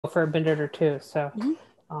for a minute or two. So Mhm.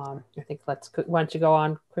 I think why don't you go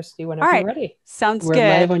on, Christy, All whenever you're right. ready. Sounds We're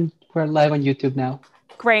good. live on we're live on YouTube now.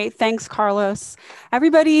 Great. Thanks, Carlos.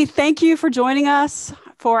 Everybody, thank you for joining us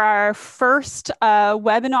for our first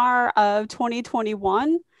webinar of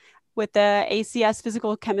 2021 with the ACS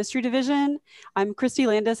Physical Chemistry Division. I'm Christy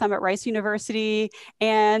Landis. I'm at Rice University,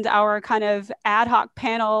 and our kind of ad hoc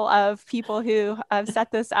panel of people who have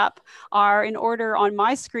set this up are in order on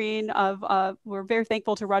my screen of, we're very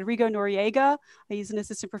thankful to Rodrigo Noriega. He's an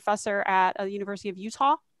assistant professor at the University of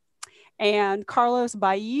Utah. And Carlos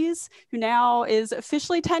Baiz, who now is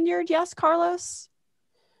officially tenured. Yes, Carlos?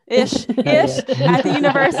 Ish Not yet. at the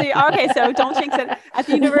University. Okay, so don't jinx it. At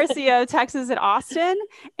the University of Texas at Austin,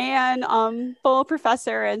 and full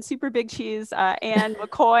professor and super big cheese, Anne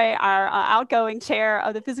McCoy, our outgoing chair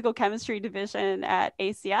of the physical chemistry division at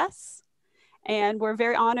ACS. And we're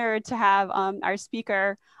very honored to have our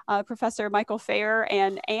speaker, Professor Michael Fayer,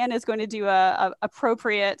 and Anne is going to do a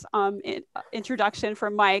appropriate introduction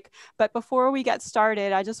for Mike. But before we get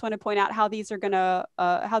started, I just want to point out how these are going to,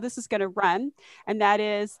 how this is going to run. And that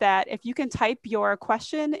is that if you can type your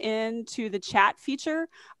question into the chat feature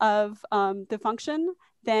of the function,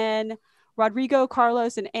 then Rodrigo,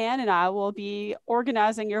 Carlos, and Anne and I will be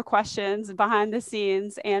organizing your questions behind the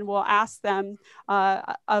scenes, and we'll ask them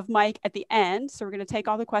of Mike at the end. So we're going to take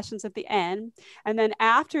all the questions at the end. And then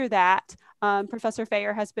after that, Professor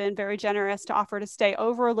Fayer has been very generous to offer to stay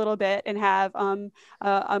over a little bit and have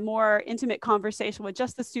a more intimate conversation with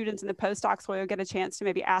just the students and the postdocs, where you'll get a chance to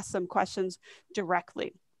maybe ask some questions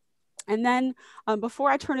directly. And then before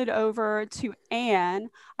I turn it over to Anne,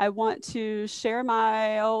 I want to share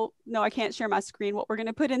my, oh, no, I can't share my screen. What we're going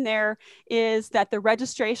to put in there is that the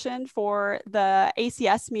registration for the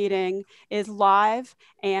ACS meeting is live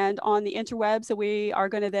and on the interwebs. So we are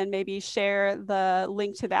going to then maybe share the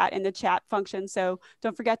link to that in the chat function. So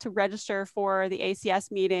don't forget to register for the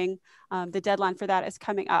ACS meeting. The deadline for that is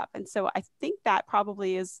coming up. And so I think that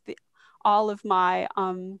probably is all of my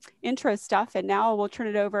intro stuff. And now we'll turn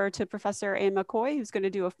it over to Professor Anne McCoy, who's going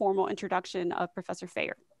to do a formal introduction of Professor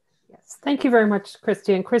Fayer. Yes, thank you very much,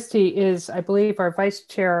 Christy. And Christy is, I believe, our vice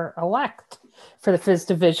chair-elect for the Phys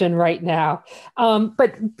division right now.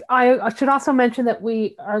 But I should also mention that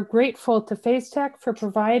we are grateful to Phase Tech for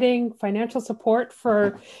providing financial support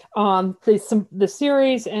for the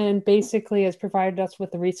series, and basically has provided us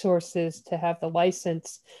with the resources to have the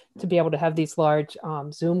license to be able to have these large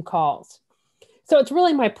Zoom calls. So it's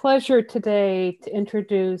really my pleasure today to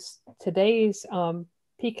introduce today's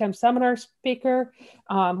PChem seminar speaker,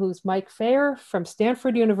 who's Mike Fayer from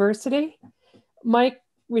Stanford University. Mike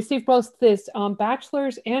received both his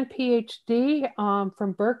bachelor's and PhD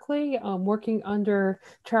from Berkeley, working under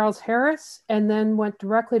Charles Harris, and then went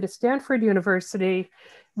directly to Stanford University,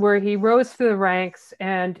 where he rose through the ranks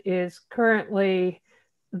and is currently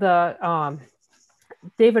the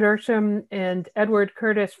David Ersham and Edward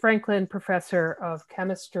Curtis Franklin Professor of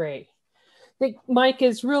Chemistry. I think Mike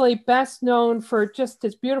is really best known for just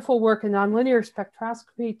his beautiful work in nonlinear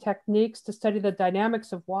spectroscopy techniques to study the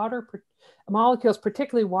dynamics of water molecules,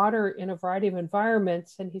 particularly water, in a variety of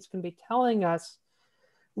environments. And he's going to be telling us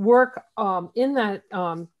work in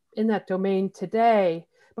that domain today.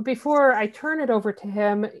 But before I turn it over to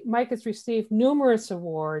him, Mike has received numerous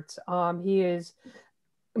awards. He is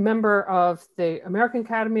a member of the American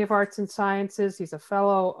Academy of Arts and Sciences. He's a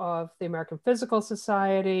fellow of the American Physical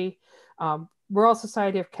Society, Royal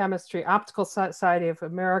Society of Chemistry, Optical Society of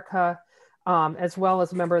America, as well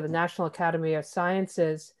as a member of the National Academy of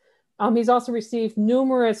Sciences. He's also received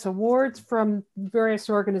numerous awards from various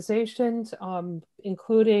organizations,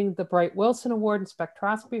 including the Bright Wilson Award in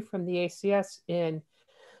Spectroscopy from the ACS in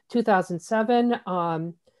 2007.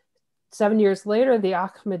 7 years later, the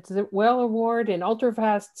Ahmed Zewail Award in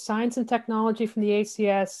Ultravast Science and Technology from the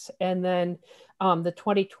ACS, and then the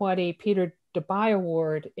 2020 Peter Debye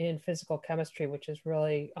Award in Physical Chemistry, which is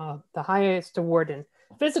really the highest award in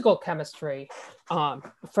physical chemistry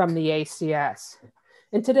from the ACS.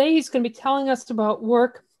 And today he's going to be telling us about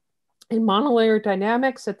work in monolayer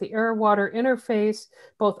dynamics at the air-water interface,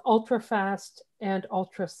 both ultra-fast and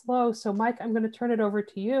ultra-slow. So Mike, I'm going to turn it over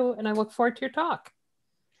to you, and I look forward to your talk.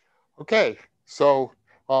 Okay, so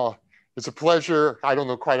it's a pleasure, I don't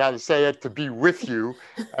know quite how to say it, to be with you.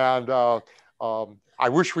 And I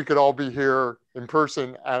wish we could all be here in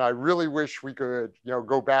person, and I really wish we could,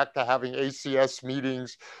 go back to having ACS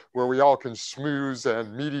meetings where we all can schmooze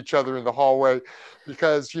and meet each other in the hallway,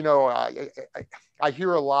 because, I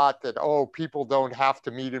hear a lot that, oh, people don't have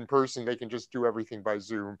to meet in person, they can just do everything by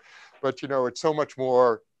Zoom. But, it's so much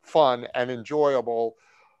more fun and enjoyable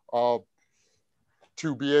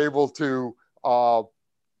to be able to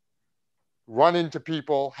run into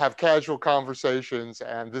people, have casual conversations,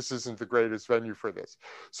 and this isn't the greatest venue for this.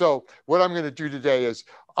 So what I'm going to do today is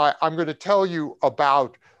I'm going to tell you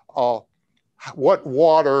about what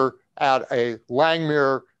water at a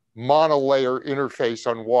Langmuir monolayer interface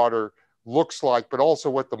on water looks like, but also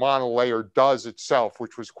what the monolayer does itself,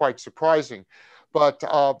 which was quite surprising. But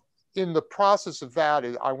in the process of that,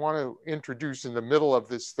 I want to introduce in the middle of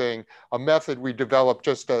this thing a method we developed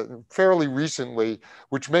just fairly recently,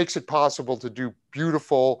 which makes it possible to do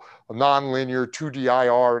beautiful nonlinear 2D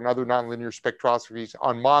IR and other nonlinear spectroscopies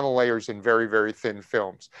on monolayers in very, very thin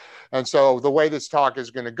films. And so the way this talk is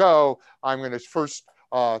going to go, I'm going to first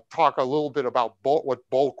talk a little bit about what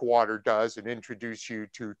bulk water does and introduce you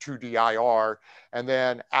to 2D IR. And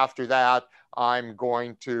then after that, I'm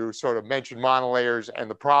going to sort of mention monolayers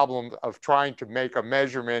and the problem of trying to make a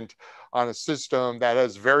measurement on a system that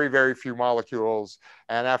has very, very few molecules.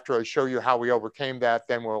 And after I show you how we overcame that,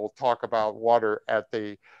 then we'll talk about water at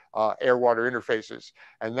the air-water interfaces.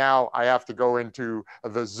 And now I have to go into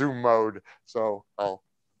the Zoom mode. So I'll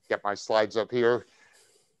get my slides up here.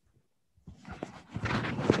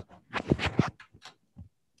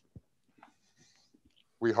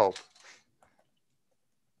 We hope.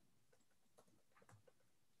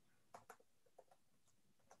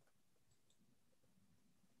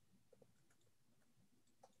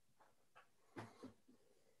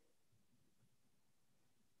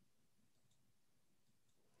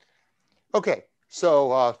 Okay,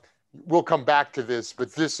 so we'll come back to this,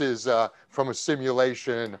 but this is from a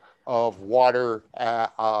simulation of water.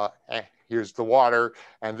 Here's the water,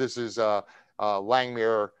 and this is a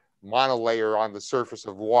Langmuir monolayer on the surface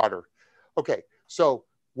of water. Okay, so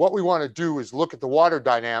what we want to do is look at the water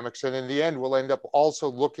dynamics, and in the end, we'll end up also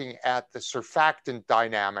looking at the surfactant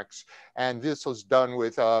dynamics. And this was done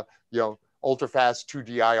with ultrafast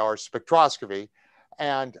 2D IR spectroscopy.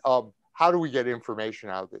 And how do we get information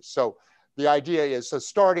out of this? So the idea is, so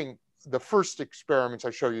starting the first experiments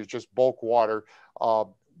I show you is just bulk water.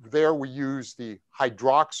 There we use the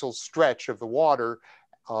hydroxyl stretch of the water,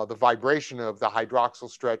 the vibration of the hydroxyl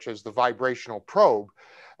stretch as the vibrational probe.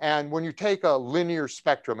 And when you take a linear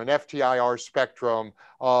spectrum, an FTIR spectrum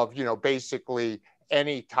of basically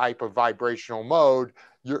any type of vibrational mode,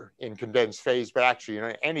 you're in condensed phase, but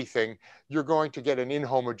actually anything, you're going to get an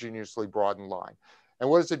inhomogeneously broadened line. And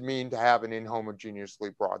what does it mean to have an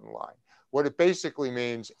inhomogeneously broadened line? What it basically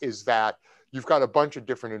means is that you've got a bunch of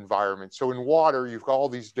different environments. So in water, you've got all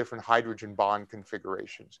these different hydrogen bond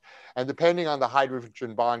configurations. And depending on the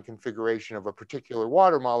hydrogen bond configuration of a particular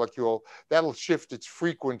water molecule, that'll shift its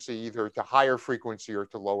frequency either to higher frequency or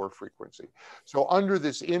to lower frequency. So under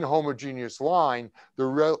this inhomogeneous line, there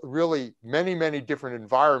are really many, many different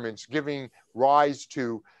environments giving rise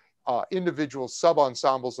to individual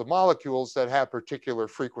subensembles of molecules that have particular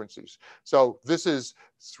frequencies. So this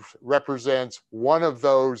represents one of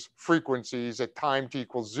those frequencies at time t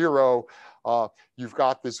equals 0. You've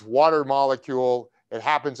got this water molecule. It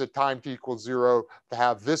happens at time t equals 0 to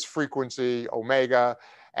have this frequency, omega.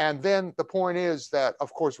 And then the point is that,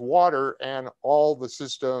 of course, water and all the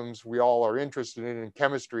systems we all are interested in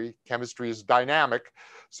chemistry is dynamic,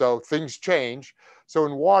 so things change. So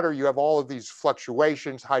in water, you have all of these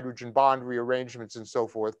fluctuations, hydrogen bond rearrangements, and so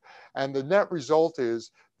forth. And the net result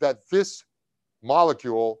is that this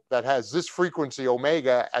molecule that has this frequency,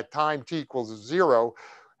 omega, at time t equals 0,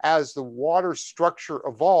 as the water structure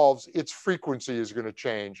evolves, its frequency is going to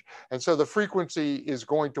change. And so the frequency is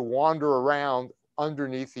going to wander around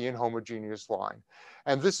underneath the inhomogeneous line.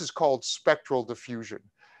 And this is called spectral diffusion.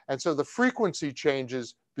 And so the frequency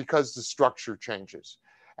changes because the structure changes.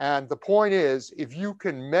 And the point is, if you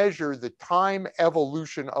can measure the time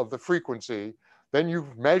evolution of the frequency, then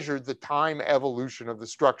you've measured the time evolution of the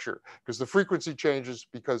structure, because the frequency changes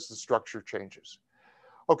because the structure changes.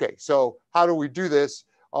 Okay, so how do we do this?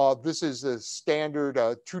 This is a standard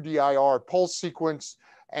 2D IR pulse sequence,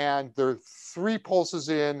 and there are 3 pulses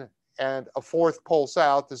in and a 4th pulse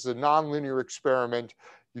out. This is a nonlinear experiment.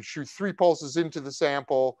 You shoot 3 pulses into the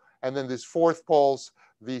sample, and then this 4th pulse,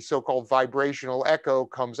 the so-called vibrational echo,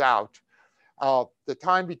 comes out. The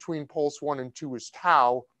time between pulse 1 and 2 is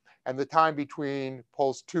tau, and the time between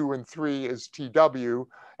pulse 2 and 3 is TW,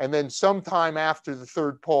 and then sometime after the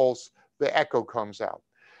 3rd pulse, the echo comes out.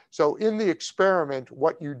 So in the experiment,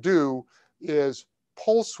 what you do is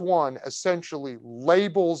pulse 1 essentially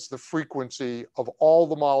labels the frequency of all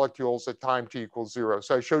the molecules at time t equals 0.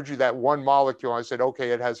 So I showed you that one molecule. I said,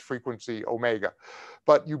 okay, it has frequency omega.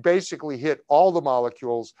 But you basically hit all the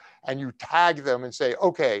molecules and you tag them and say,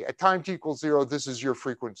 okay, at time t equals 0, this is your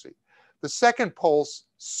frequency. The second pulse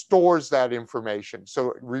stores that information,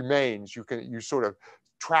 so it remains. You sort of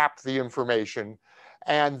trap the information.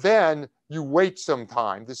 And then you wait some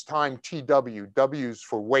time, this time TW, W's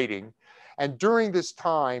for waiting. And during this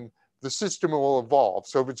time, the system will evolve.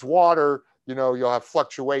 So if it's water, you know, you'll have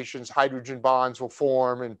fluctuations, hydrogen bonds will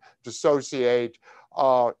form and dissociate,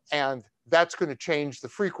 and that's going to change the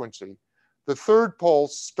frequency. The third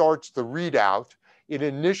pulse starts the readout. It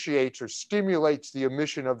initiates or stimulates the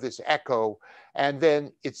emission of this echo, and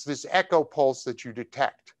then it's this echo pulse that you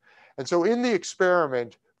detect. And so in the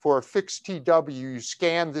experiment, for a fixed TW, you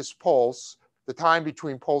scan this pulse, the time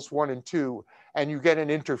between pulse 1 and 2, and you get an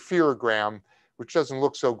interferogram, which doesn't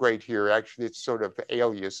look so great here. Actually, it's sort of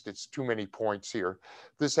aliased. It's too many points here.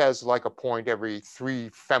 This has like a point every 3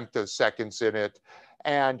 femtoseconds in it.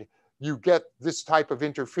 And you get this type of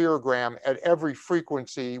interferogram at every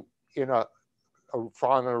frequency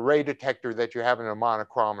from an array detector that you have in a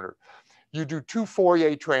monochromator. You do 2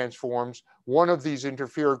 Fourier transforms, one of these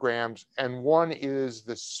interferograms, and one is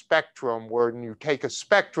the spectrum, where when you take a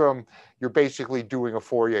spectrum, you're basically doing a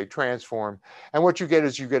Fourier transform. And what you get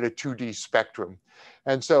is you get a 2D spectrum.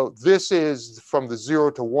 And so this is from the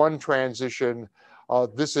 0 to 1 transition.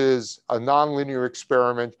 This is a nonlinear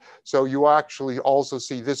experiment. So you actually also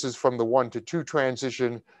see this is from the 1 to 2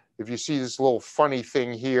 transition. If you see this little funny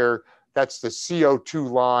thing here, that's the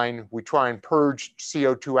CO2 line. We try and purge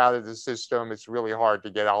CO2 out of the system. It's really hard to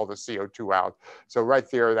get all the CO2 out. So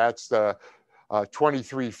right there, that's the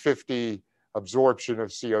 2350 absorption of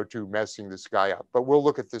CO2 messing this guy up. But we'll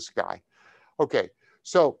look at this guy. Okay,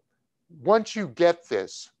 so once you get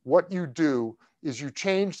this, what you do is you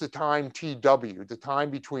change the time TW, the time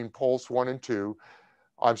between pulse 1 and 2,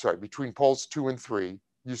 I'm sorry, between pulse 2 and 3.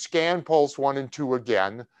 You scan pulse 1 and 2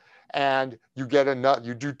 again, and you get another,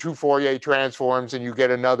 you do 2 Fourier transforms and you get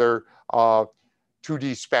another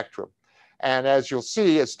 2D spectrum. And as you'll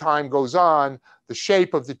see, as time goes on, the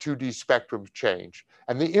shape of the 2D spectrum change.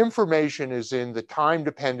 And the information is in the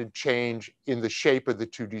time-dependent change in the shape of the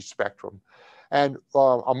 2D spectrum. And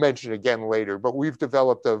I'll mention it again later, but we've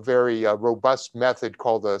developed a very robust method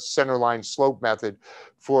called the centerline slope method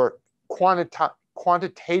for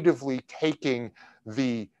quantitatively taking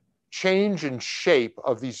the change in shape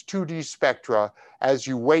of these 2D spectra as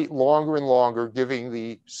you wait longer and longer, giving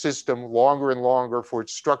the system longer and longer for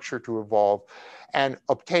its structure to evolve, and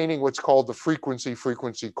obtaining what's called the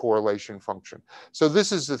frequency-frequency correlation function. So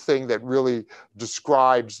this is the thing that really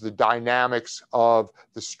describes the dynamics of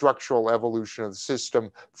the structural evolution of the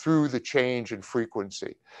system through the change in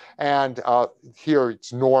frequency. And here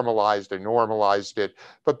it's normalized, I normalized it,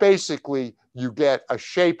 but basically you get a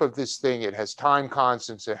shape of this thing. It has time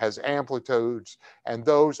constants, it has amplitudes, and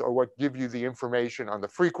those are what give you the information on the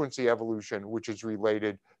frequency evolution, which is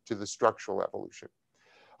related to the structural evolution.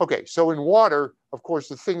 Okay, so in water, of course,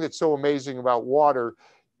 the thing that's so amazing about water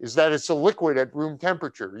is that it's a liquid at room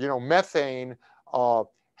temperature. You know, methane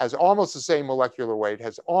has almost the same molecular weight,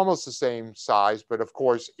 has almost the same size, but of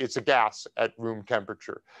course, it's a gas at room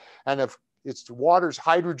temperature. And if it's water's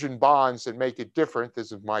hydrogen bonds that make it different,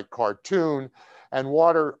 this is my cartoon, and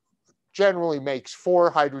water generally makes 4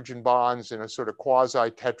 hydrogen bonds in a sort of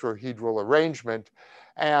quasi-tetrahedral arrangement.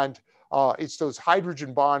 And it's those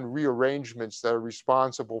hydrogen bond rearrangements that are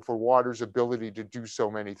responsible for water's ability to do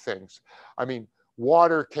so many things. I mean,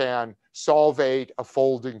 water can solvate a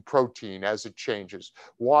folding protein as it changes.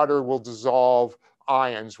 Water will dissolve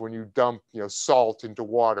ions when you dump salt into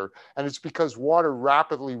water. And it's because water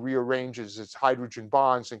rapidly rearranges its hydrogen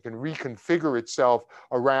bonds and can reconfigure itself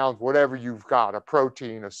around whatever you've got, a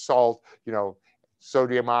protein, a salt,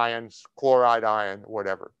 sodium ions, chloride ion,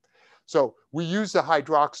 whatever. So we use the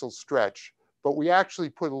hydroxyl stretch, but we actually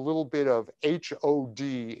put a little bit of HOD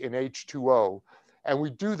in H2O. And we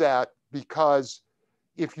do that because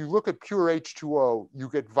if you look at pure H2O, you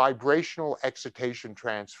get vibrational excitation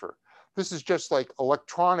transfer. This is just like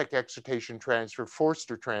electronic excitation transfer,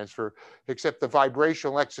 Forster transfer, except the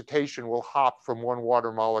vibrational excitation will hop from one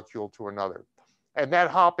water molecule to another. And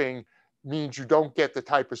that hopping means you don't get the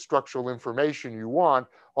type of structural information you want.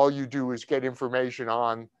 All you do is get information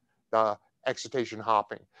on the excitation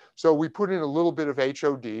hopping. So we put in a little bit of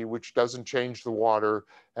HOD, which doesn't change the water,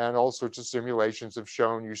 and all sorts of simulations have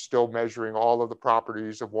shown you're still measuring all of the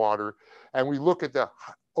properties of water. And we look at the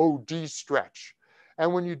OD stretch.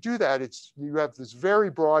 And when you do that, you have this very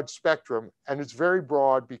broad spectrum, and it's very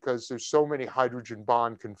broad because there's so many hydrogen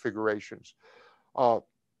bond configurations. On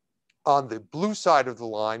the blue side of the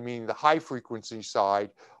line, meaning the high frequency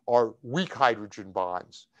side, are weak hydrogen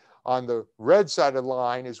bonds. On the red side of the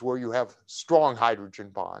line is where you have strong hydrogen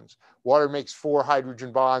bonds. Water makes 4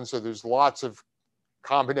 hydrogen bonds, so there's lots of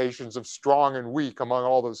combinations of strong and weak among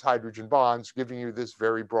all those hydrogen bonds, giving you this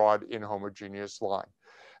very broad inhomogeneous line.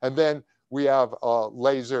 And then we have a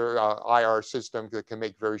laser IR system that can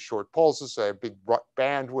make very short pulses, so a big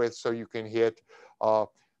bandwidth, so you can hit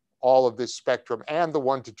all of this spectrum and the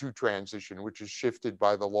 1-to-2 transition, which is shifted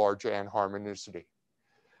by the large anharmonicity.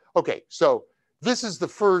 Okay, so this is the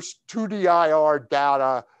first 2D IR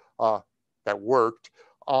data that worked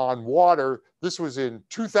on water. This was in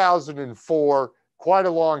 2004, quite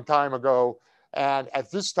a long time ago. And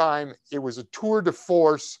at this time, it was a tour de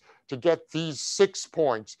force to get these 6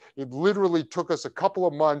 points. It literally took us a couple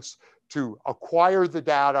of months to acquire the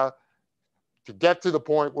data, to get to the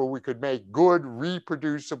point where we could make good,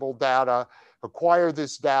 reproducible data, acquire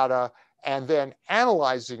this data, and then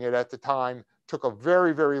analyzing it at the time took a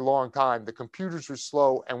very, very long time. The computers were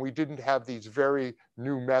slow, and we didn't have these very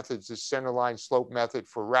new methods, this centerline slope method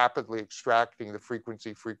for rapidly extracting the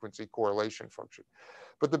frequency correlation function.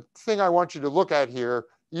 But the thing I want you to look at here,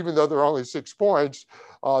 even though there are only 6 points,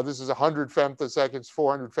 this is 100 femtoseconds,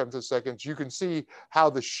 400 femtoseconds, you can see how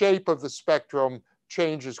the shape of the spectrum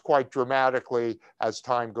changes quite dramatically as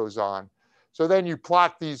time goes on. So then you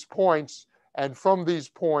plot these points, and from these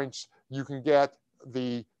points, you can get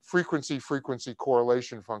the frequency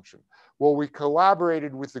correlation function. Well, we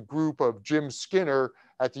collaborated with a group of Jim Skinner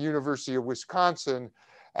at the University of Wisconsin.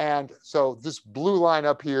 And so this blue line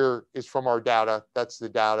up here is from our data. That's the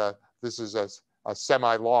data. This is a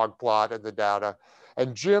semi-log plot of the data.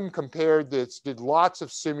 And Jim compared this, did lots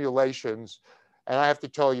of simulations. And I have to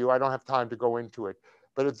tell you, I don't have time to go into it.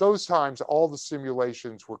 But at those times, all the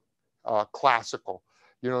simulations were classical.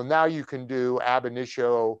 You know, now you can do ab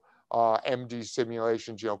initio MD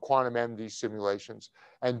simulations, you know, quantum MD simulations.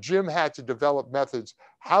 And Jim had to develop methods.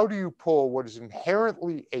 How do you pull what is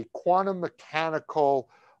inherently a quantum mechanical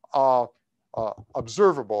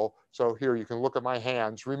observable? So here you can look at my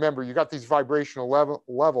hands. Remember, you got these vibrational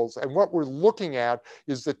levels. And what we're looking at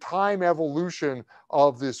is the time evolution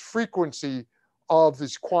of this frequency of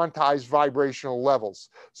these quantized vibrational levels.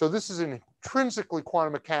 So this is intrinsically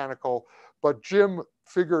quantum mechanical, but Jim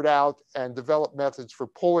figured out and developed methods for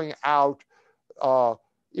pulling out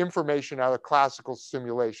information out of classical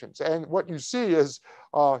simulations. And what you see is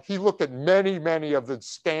he looked at many of the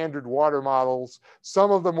standard water models.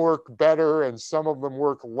 Some of them work better and some of them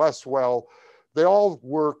work less well. They all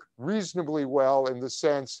work reasonably well in the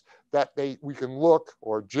sense that we can look,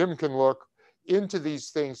 or Jim can look, into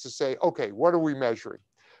these things to say, okay, what are we measuring?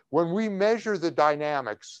 When we measure the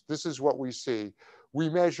dynamics, this is what we see. We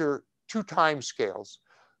measure 2 time scales.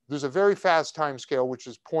 There's a very fast time scale, which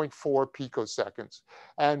is 0.4 picoseconds.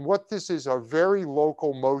 And what this is are very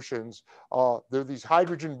local motions. They're these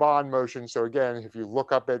hydrogen bond motions. So again, if you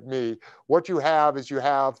look up at me, what you have is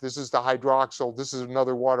this is the hydroxyl, this is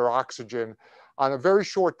another water oxygen. On a very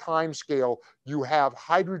short time scale, you have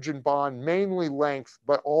hydrogen bond, mainly length,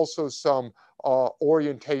 but also some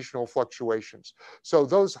orientational fluctuations. So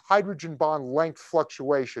those hydrogen bond length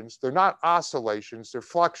fluctuations, they're not oscillations, they're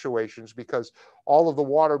fluctuations because all of the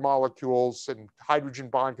water molecules and hydrogen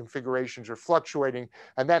bond configurations are fluctuating,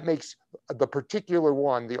 and that makes the particular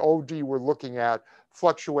one, the OD we're looking at,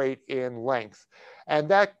 fluctuate in length. And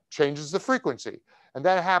that changes the frequency. And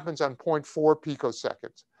that happens on 0.4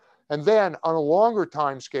 picoseconds. And then on a longer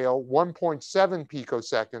time scale, 1.7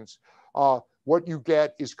 picoseconds, what you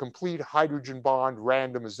get is complete hydrogen bond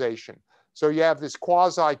randomization. So you have this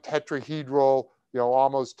quasi-tetrahedral,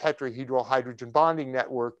 almost tetrahedral hydrogen bonding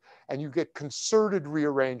network, and you get concerted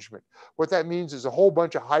rearrangement. What that means is a whole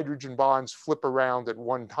bunch of hydrogen bonds flip around at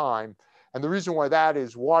one time. And the reason why that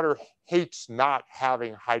is, water hates not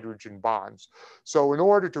having hydrogen bonds. So in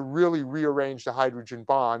order to really rearrange the hydrogen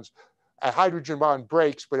bonds, a hydrogen bond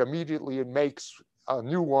breaks, but immediately it makes a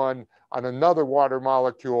new one on another water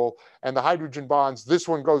molecule. And the hydrogen bonds, this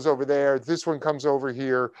one goes over there, this one comes over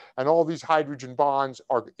here, and all these hydrogen bonds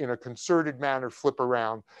are in a concerted manner flip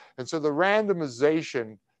around. And so the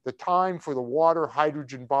randomization, the time for the water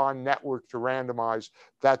hydrogen bond network to randomize,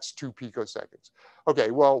 that's 2 picoseconds.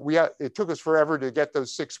 Okay, well, it took us forever to get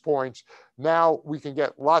those 6 points. Now we can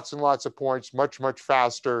get lots and lots of points much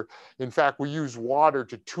faster. In fact, we use water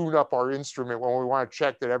to tune up our instrument when we want to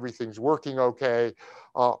check that everything's working okay.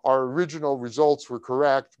 Our original results were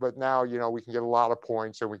correct, but now, we can get a lot of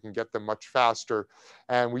points and we can get them much faster.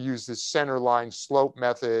 And we use this center line slope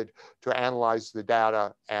method to analyze the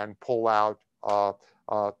data and pull out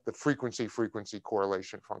the frequency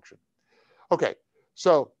correlation function. Okay,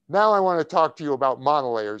 so now I want to talk to you about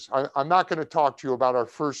monolayers. I'm not going to talk to you about our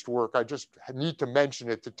first work. I just need to mention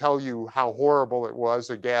it to tell you how horrible it was,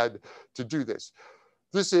 again, to do this.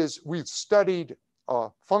 We've studied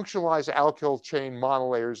functionalized alkyl chain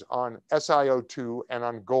monolayers on SiO2 and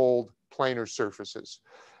on gold planar surfaces.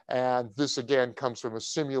 And this again comes from a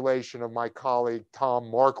simulation of my colleague,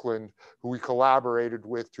 Tom Markland, who we collaborated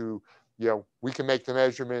with to, we can make the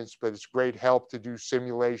measurements, but it's great help to do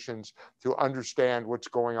simulations to understand what's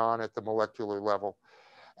going on at the molecular level.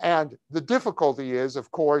 And the difficulty is,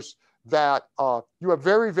 of course, that you have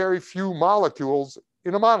very, very few molecules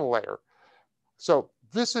in a monolayer. So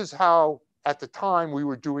this is how, at the time, we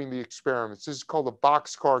were doing the experiments. This is called a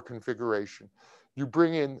boxcar configuration. You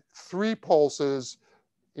bring in 3 pulses,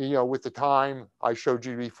 with the time I showed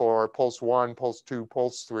you before, pulse 1, pulse 2,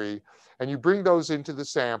 pulse 3, and you bring those into the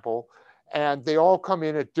sample, and they all come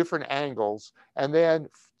in at different angles. And then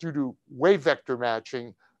due to wave vector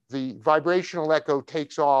matching, the vibrational echo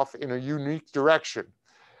takes off in a unique direction.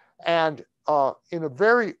 And in the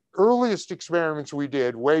very earliest experiments we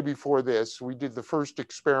did, way before this, we did the first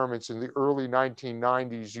experiments in the early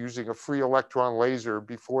 1990s using a free electron laser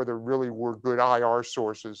before there really were good IR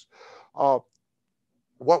sources.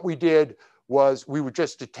 What we did was we would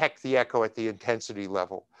just detect the echo at the intensity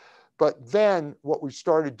level. But then what we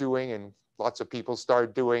started doing, and lots of people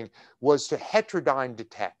started doing, was to heterodyne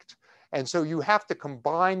detect. And so you have to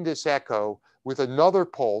combine this echo with another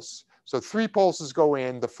pulse. So 3 pulses go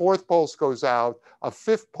in, the 4th pulse goes out, a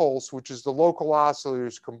 5th pulse, which is the local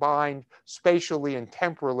oscillators combined spatially and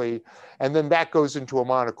temporally, and then that goes into a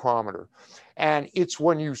monochromator. And it's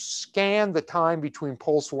when you scan the time between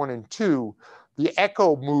pulse 1 and 2, the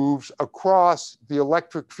echo moves across the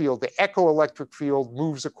electric field. The echo electric field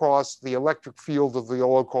moves across the electric field of the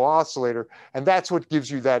local oscillator, and that's what gives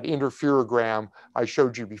you that interferogram I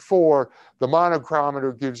showed you before. The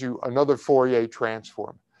monochromator gives you another Fourier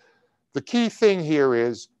transform. The key thing here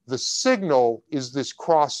is the signal is this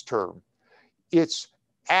cross term. It's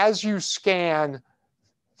as you scan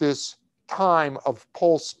this time of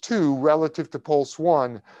pulse 2 relative to pulse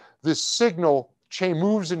 1, this signal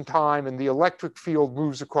moves in time and the electric field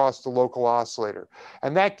moves across the local oscillator.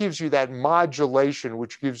 And that gives you that modulation,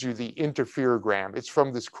 which gives you the interferogram. It's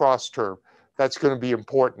from this cross term. That's going to be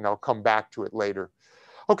important. I'll come back to it later.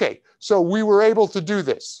 Okay, so we were able to do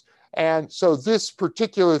this. And so this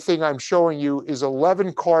particular thing I'm showing you is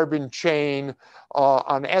 11 carbon chain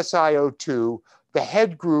on SiO2. The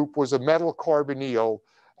head group was a metal carbonyl,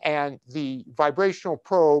 and the vibrational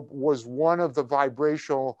probe was one of the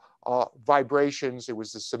vibrational vibrations. It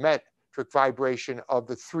was the symmetric vibration of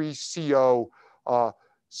the 3 COs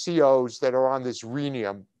that are on this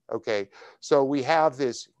rhenium. Okay, so we have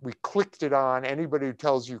this, we clicked it on. Anybody who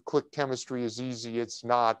tells you click chemistry is easy, it's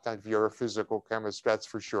not. If you're a physical chemist, that's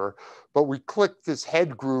for sure. But we clicked this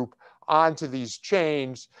head group onto these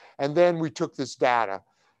chains, and then we took this data.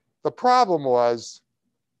 The problem was,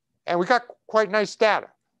 and we got quite nice data.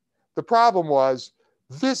 The problem was,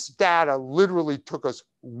 this data literally took us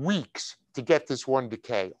weeks to get this 1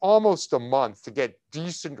 decay, almost a month to get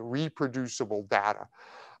decent reproducible data.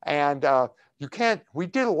 And we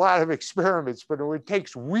did a lot of experiments, but when it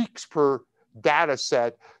takes weeks per data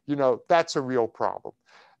set, that's a real problem.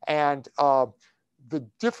 And the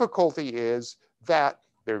difficulty is that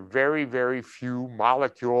there are very, very few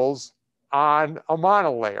molecules on a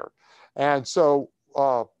monolayer. And so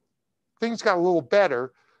things got a little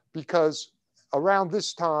better because around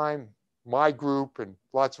this time, my group and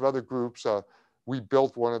lots of other groups, we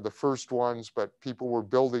built one of the first ones, but people were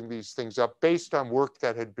building these things up based on work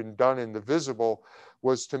that had been done in the visible,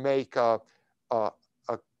 was to make a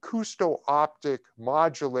acousto-optic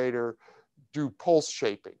modulator do pulse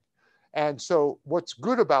shaping. And so what's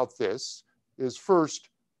good about this is first,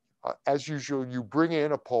 as usual, you bring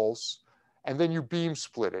in a pulse and then you beam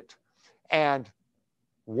split it. And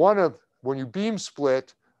when you beam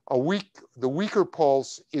split, the weaker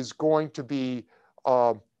pulse is going to be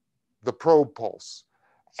the probe pulse.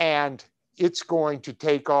 And it's going to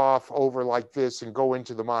take off over like this and go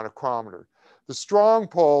into the monochromator. The strong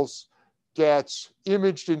pulse gets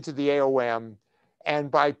imaged into the AOM, and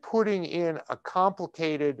by putting in a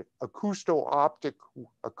complicated acousto-optic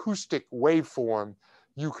acoustic waveform,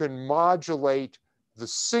 you can modulate the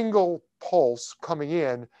single pulse coming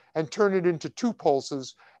in and turn it into 2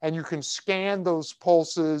 pulses, and you can scan those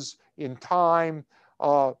pulses in time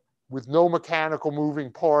with no mechanical moving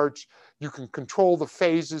parts. You can control the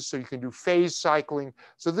phases, so you can do phase cycling.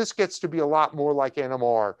 So this gets to be a lot more like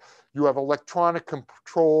NMR. You have electronic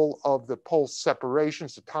control of the pulse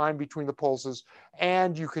separations, the time between the pulses,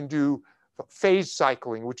 and you can do phase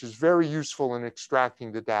cycling, which is very useful in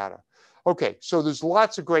extracting the data. Okay, so there's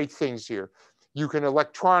lots of great things here. You can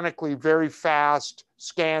electronically, very fast,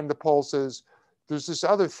 scan the pulses. There's this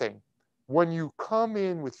other thing. When you come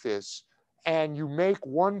in with this and you make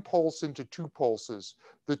 1 pulse into 2 pulses,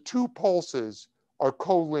 the 2 pulses are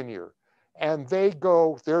collinear. and they're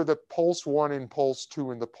the pulse 1 and pulse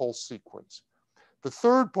 2 in the pulse sequence. The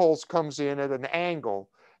third pulse comes in at an angle,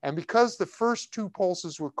 and because the first 2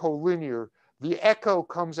 pulses were collinear, the echo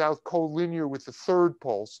comes out collinear with the third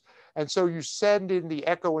pulse, and so you send in the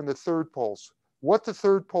echo in the third pulse. What the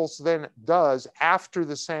third pulse then does after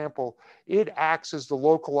the sample, it acts as the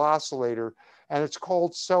local oscillator, and it's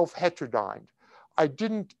called self-heterodyned. I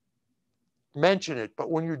didn't mention it,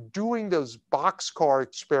 but when you're doing those boxcar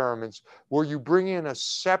experiments where you bring in a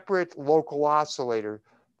separate local oscillator,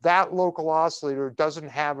 that local oscillator doesn't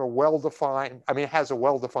have a well-defined, I mean, it has a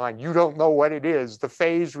well-defined, you don't know what it is, the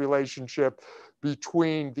phase relationship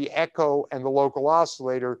between the echo and the local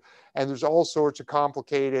oscillator, and there's all sorts of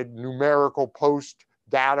complicated numerical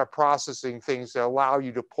post-data processing things that allow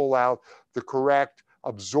you to pull out the correct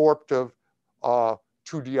absorptive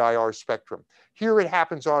 2DIR spectrum. Here it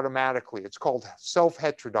happens automatically. It's called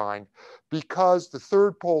self-heterodyned because the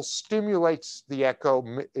third pulse stimulates the echo,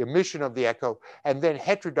 emission of the echo, and then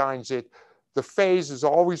heterodynes it. The phase is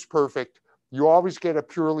always perfect. You always get a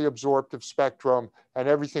purely absorptive spectrum, and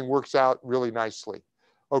everything works out really nicely.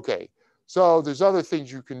 Okay, so there's other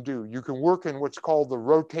things you can do. You can work in what's called the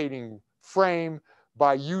rotating frame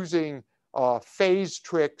by using phase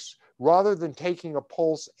tricks. Rather than taking a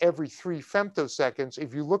pulse every 3 femtoseconds,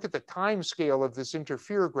 if you look at the time scale of this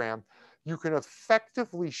interferogram, you can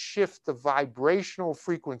effectively shift the vibrational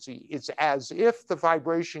frequency. It's as if the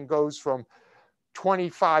vibration goes from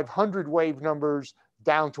 2,500 wave numbers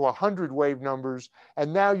down to 100 wave numbers,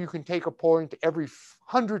 and now you can take a point every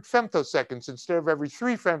 100 femtoseconds instead of every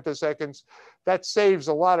 3 femtoseconds. That saves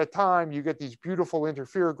a lot of time. You get these beautiful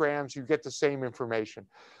interferograms. You get the same information.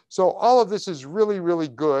 So all of this is really, really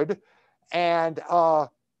good. And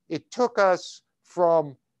it took us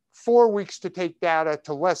from 4 weeks to take data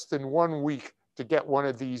to less than 1 week to get one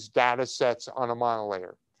of these data sets on a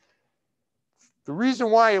monolayer. The reason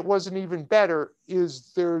why it wasn't even better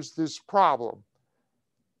is there's this problem.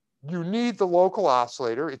 You need the local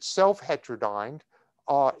oscillator. It's self-heterodyned.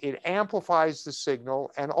 It amplifies the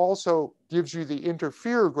signal and also gives you the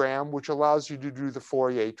interferogram, which allows you to do the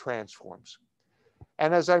Fourier transforms.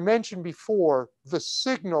 And as I mentioned before, the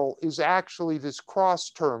signal is actually this cross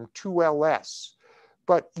term, 2LS.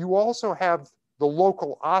 But you also have the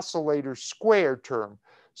local oscillator squared term.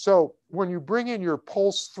 So when you bring in your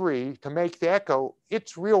pulse 3 to make the echo,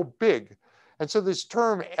 it's real big. And so this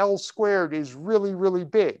term L squared is really, really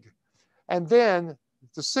big. And then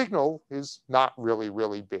the signal is not really,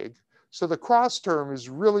 really big. So the cross term is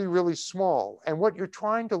really, really small. And what you're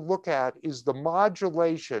trying to look at is the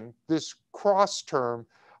modulation, this cross term,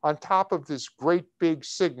 on top of this great big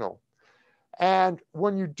signal. And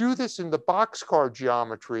when you do this in the boxcar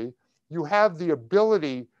geometry, you have the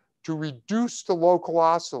ability to reduce the local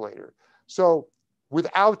oscillator. So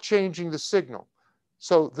without changing the signal.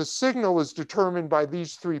 So the signal is determined by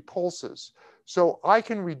these 3 pulses. So I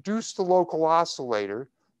can reduce the local oscillator.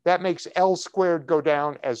 That makes L squared go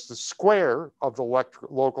down as the square of the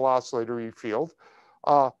local oscillatory field.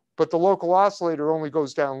 But the local oscillator only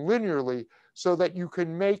goes down linearly so that you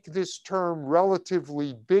can make this term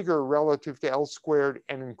relatively bigger relative to L squared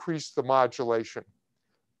and increase the modulation.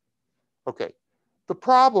 Okay, the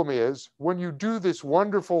problem is when you do this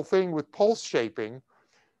wonderful thing with pulse shaping,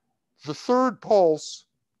 the third pulse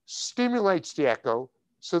stimulates the echo,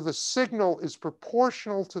 so the signal is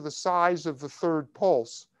proportional to the size of the third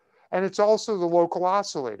pulse. And it's also the local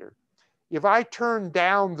oscillator. If I turn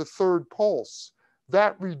down the third pulse,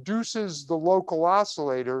 that reduces the local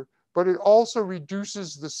oscillator, but it also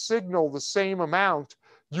reduces the signal the same amount.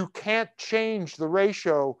 You can't change the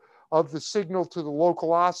ratio of the signal to the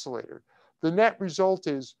local oscillator. The net result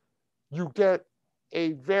is you get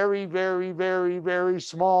a very, very, very, very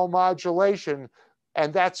small modulation.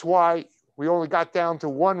 And that's why we only got down to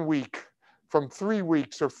 1 week from 3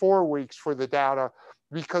 weeks or 4 weeks for the data,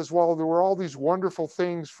 because while there were all these wonderful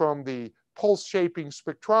things from the pulse shaping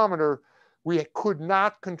spectrometer, we could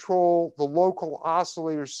not control the local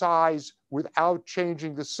oscillator size without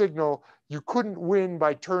changing the signal. You couldn't win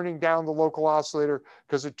by turning down the local oscillator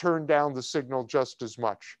because it turned down the signal just as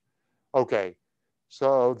much. Okay,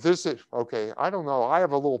 so this is, okay, I don't know. I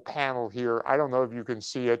have a little panel here. I don't know if you can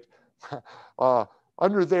see it.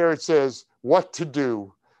 Under there it says what to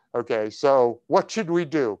do. Okay, so what should we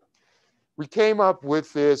do? We came up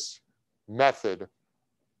with this method,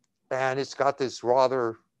 and it's got this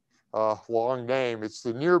rather long name. It's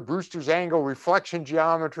the near Brewster's angle reflection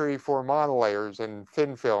geometry for monolayers and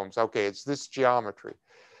thin films. Okay, it's this geometry.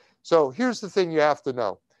 So here's the thing you have to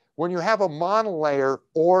know. When you have a monolayer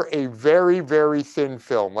or a very, very thin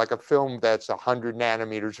film, like a film that's 100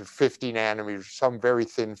 nanometers or 50 nanometers, some very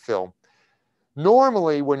thin film,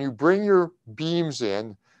 Normally, when you bring your beams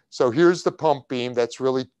in, so here's the pump beam, that's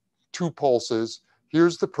really 2 pulses.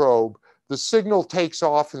 Here's the probe. The signal takes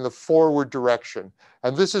off in the forward direction.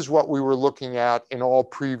 And this is what we were looking at in all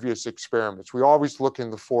previous experiments. We always look in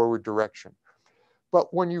the forward direction.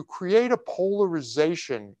 But when you create a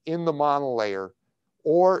polarization in the monolayer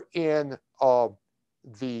or in a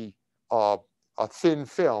thin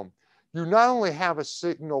film, you not only have a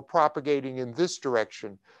signal propagating in this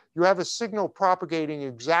direction, you have a signal propagating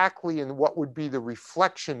exactly in what would be the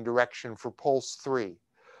reflection direction for pulse 3.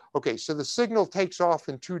 Okay, so the signal takes off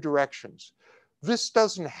in 2 directions. This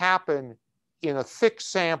doesn't happen in a thick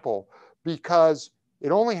sample because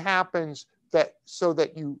it only happens so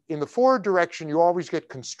that you, in the forward direction, you always get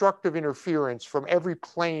constructive interference from every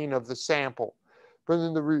plane of the sample. But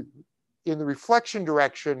in the reflection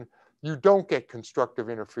direction, you don't get constructive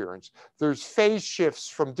interference. There's phase shifts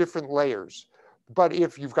from different layers. But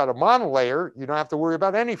if you've got a monolayer, you don't have to worry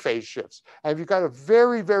about any phase shifts. And if you've got a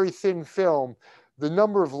very, very thin film, the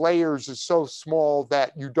number of layers is so small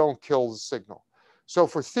that you don't kill the signal. So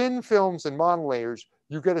for thin films and monolayers,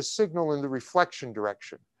 you get a signal in the reflection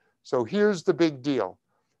direction. So here's the big deal.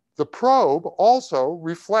 The probe also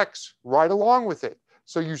reflects right along with it.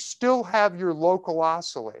 So you still have your local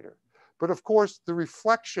oscillator. But of course, the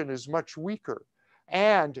reflection is much weaker.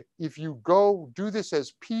 And if you go do this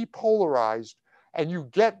as p-polarized and you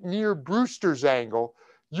get near Brewster's angle,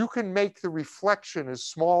 you can make the reflection as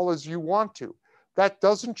small as you want to. That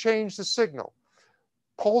doesn't change the signal.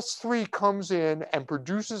 Pulse 3 comes in and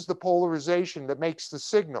produces the polarization that makes the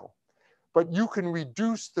signal. But you can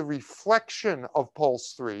reduce the reflection of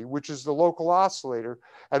pulse 3, which is the local oscillator.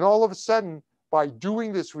 And all of a sudden, by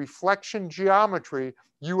doing this reflection geometry,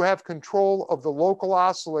 you have control of the local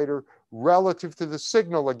oscillator relative to the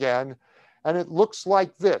signal again. And it looks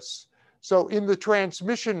like this. So in the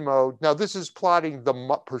transmission mode, now this is plotting the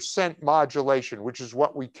percent modulation, which is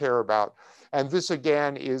what we care about. And this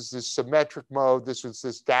again is the symmetric mode. This was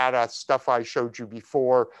this data stuff I showed you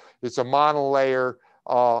before. It's a monolayer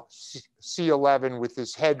C11 with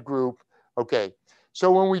this head group. Okay,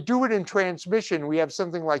 so when we do it in transmission, we have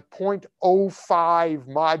something like 0.05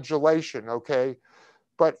 modulation, okay?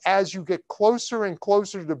 But as you get closer and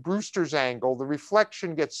closer to Brewster's angle, the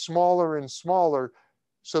reflection gets smaller and smaller.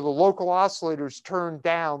 So the local oscillators turn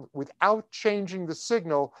down without changing the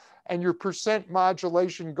signal, and your percent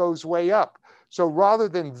modulation goes way up. So rather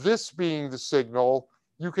than this being the signal,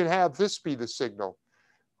 you can have this be the signal.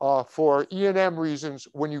 For E&M reasons,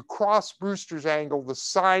 when you cross Brewster's angle, the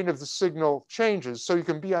sign of the signal changes. So you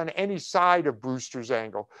can be on any side of Brewster's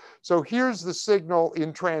angle. So here's the signal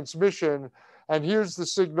in transmission, and here's the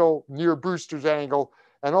signal near Brewster's angle.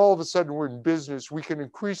 And all of a sudden, we're in business. We can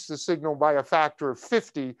increase the signal by a factor of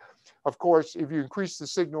 50. Of course, if you increase the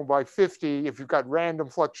signal by 50, if you've got random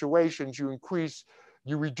fluctuations, you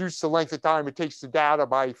reduce the length of time it takes the data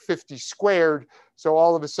by 50 squared. So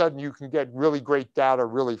all of a sudden, you can get really great data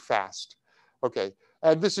really fast. Okay,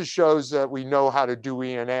 and this shows that we know how to do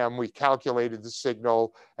E&M. We calculated the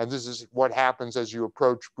signal, and this is what happens as you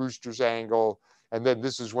approach Brewster's angle. And then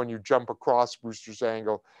this is when you jump across Brewster's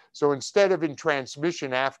angle. So instead of in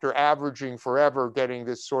transmission, after averaging forever, getting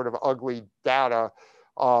this sort of ugly data,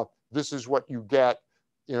 this is what you get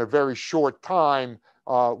in a very short time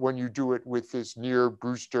when you do it with this near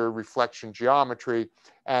Brewster reflection geometry.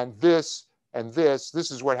 And this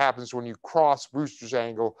is what happens when you cross Brewster's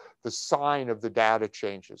angle. The sign of the data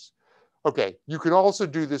changes. Okay, you can also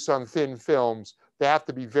do this on thin films. They have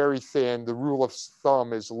to be very thin. The rule of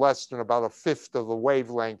thumb is less than about 1/5 of the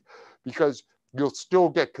wavelength because you'll still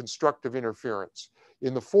get constructive interference.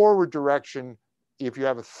 In the forward direction, if you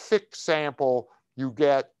have a thick sample, you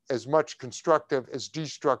get as much constructive as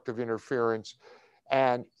destructive interference.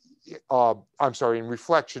 And in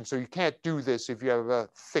reflection. So you can't do this if you have a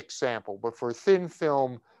thick sample. But for a thin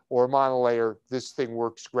film or a monolayer, this thing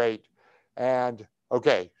works great. And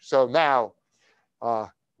okay, so now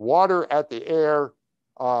water at the air,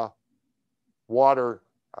 water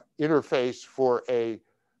interface for a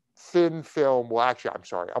thin film, well, actually, I'm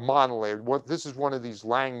sorry, a monolayer. This is one of these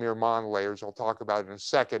Langmuir monolayers I'll talk about in a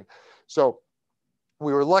second. So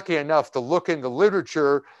we were lucky enough to look in the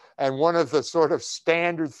literature, and one of the sort of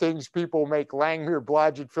standard things people make Langmuir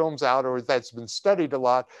Blodgett films out of that's been studied a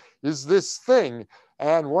lot is this thing.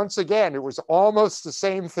 And once again, it was almost the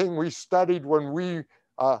same thing we studied when we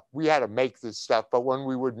had to make this stuff, but when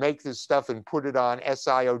we would make this stuff and put it on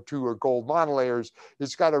SiO2 or gold monolayers,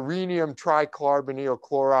 it's got a rhenium tricarbonyl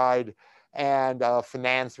chloride and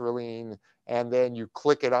phenanthroline, and then you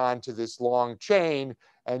click it onto this long chain,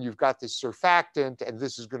 and you've got this surfactant, and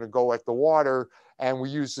this is going to go at the water, and we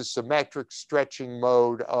use the symmetric stretching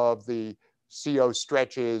mode of the CO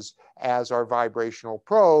stretches as our vibrational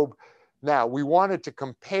probe. Now, we wanted to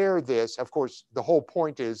compare this. Of course, the whole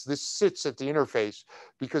point is this sits at the interface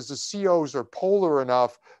because the COs are polar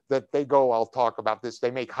enough that they go, I'll talk about this,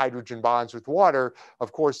 they make hydrogen bonds with water.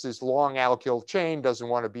 Of course, this long alkyl chain doesn't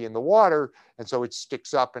want to be in the water, and so it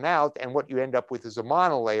sticks up and out, and what you end up with is a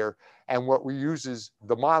monolayer. And what we use is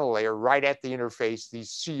the monolayer right at the interface.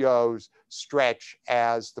 These COs stretch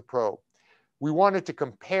as the probe. We wanted to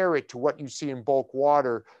compare it to what you see in bulk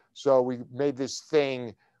water, so we made this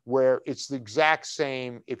thing where it's the exact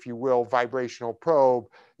same, if you will, vibrational probe,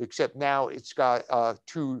 except now it's got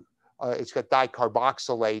it's got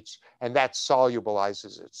dicarboxylates, and that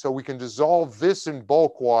solubilizes it. So we can dissolve this in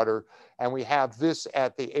bulk water, and we have this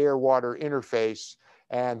at the air-water interface.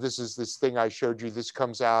 And this is this thing I showed you. This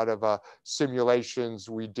comes out of simulations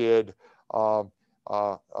we did. Very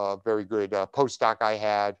good postdoc I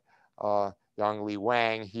had, Yang Li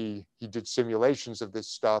Wang. He did simulations of this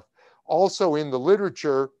stuff. Also in the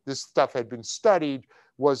literature, this stuff had been studied,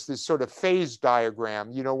 was this sort of phase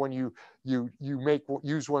diagram. You know, when you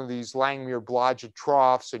use one of these Langmuir-Blodgett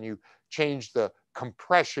troughs and you change the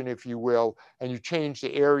compression, if you will, and you change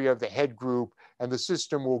the area of the head group, and the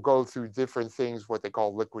system will go through different things, what they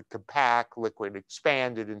call liquid compact, liquid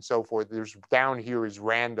expanded, and so forth. There's down here is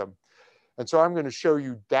random. And so I'm going to show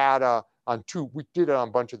you data on we did it on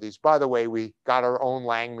a bunch of these. By the way, we got our own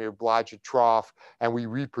Langmuir-Blodgett trough, and we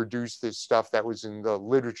reproduced this stuff that was in the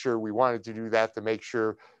literature. We wanted to do that to make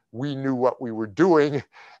sure we knew what we were doing,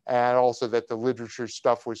 and also that the literature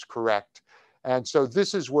stuff was correct. And so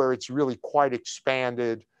this is where it's really quite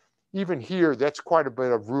expanded. Even here, that's quite a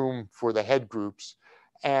bit of room for the head groups.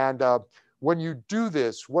 And when you do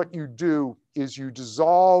this, what you do is you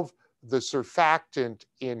dissolve the surfactant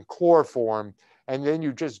in chloroform, and then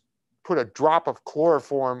you just put a drop of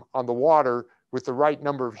chloroform on the water with the right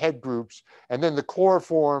number of head groups, and then the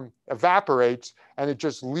chloroform evaporates, and it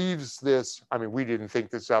just leaves this. I mean, we didn't think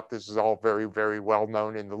this up. This is all very, very well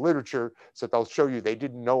known in the literature, so they'll show you they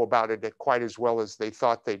didn't know about it quite as well as they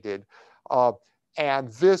thought they did.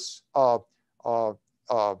 And this, when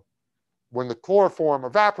the chloroform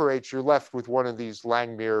evaporates, you're left with one of these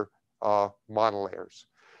Langmuir monolayers.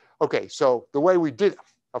 Okay, so the way we did,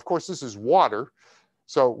 of course, this is water.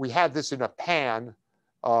 So we had this in a pan,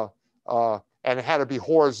 and it had to be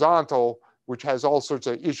horizontal, which has all sorts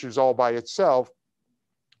of issues all by itself.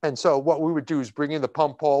 And so what we would do is bring in the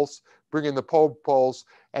pump pulse, bring in the probe pulse,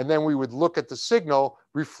 and then we would look at the signal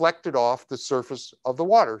reflected off the surface of the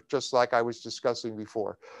water, just like I was discussing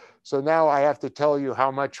before. So now I have to tell you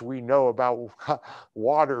how much we know about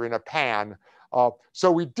water in a pan.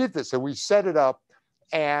 So we did this, and we set it up.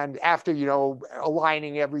 And after, you know,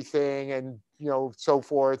 aligning everything and, you know, so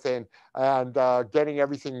forth, and getting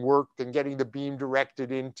everything worked and getting the beam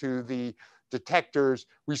directed into the detectors,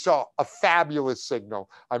 we saw a fabulous signal.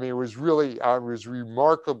 I mean, it was really, it was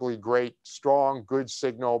remarkably great, strong, good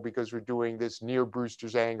signal because we're doing this near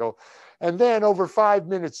Brewster's angle. And then over 5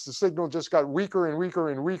 minutes, the signal just got weaker and weaker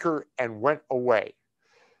and weaker and went away.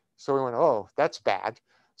 So we went, oh, that's bad.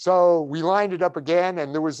 So we lined it up again,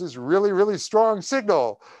 and there was this really, really strong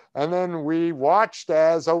signal. And then we watched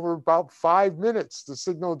as over about 5 minutes, the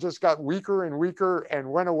signal just got weaker and weaker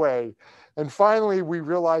and went away. And finally, we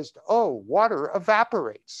realized, oh, water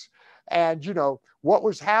evaporates. And, you know, what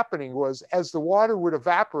was happening was as the water would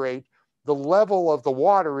evaporate, the level of the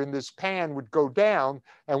water in this pan would go down.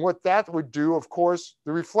 And what that would do, of course,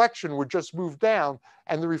 the reflection would just move down,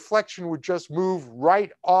 and the reflection would just move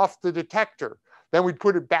right off the detector. Then we'd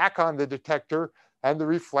put it back on the detector, and the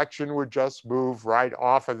reflection would just move right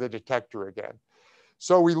off of the detector again.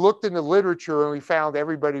 So we looked in the literature, and we found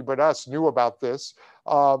everybody but us knew about this.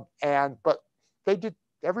 But they did.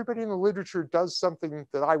 Everybody in the literature does something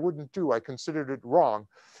that I wouldn't do. I considered it wrong.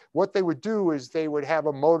 What they would do is they would have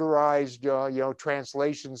a motorized,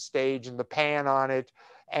 translation stage and the pan on it.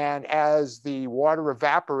 And as the water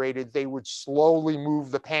evaporated, they would slowly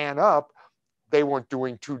move the pan up. They weren't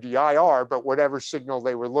doing 2D IR, but whatever signal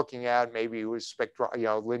they were looking at, maybe it was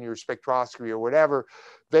linear spectroscopy or whatever,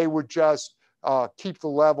 they would just keep the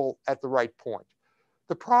level at the right point.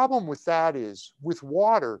 The problem with that is, with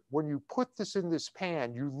water, when you put this in this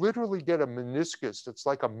pan, you literally get a meniscus that's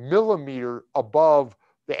like a millimeter above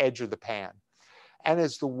the edge of the pan. And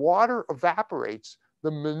as the water evaporates, the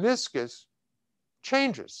meniscus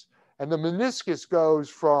changes. And the meniscus goes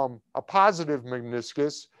from a positive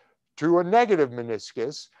meniscus to a negative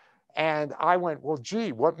meniscus. And I went, well,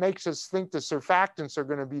 gee, what makes us think the surfactants are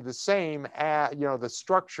going to be the same, the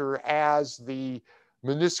structure as the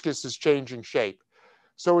meniscus is changing shape?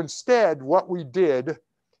 So instead, what we did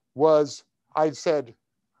was I said,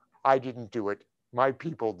 I didn't do it. My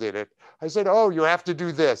people did it. I said, oh, you have to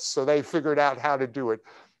do this. So they figured out how to do it.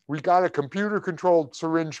 We got a computer-controlled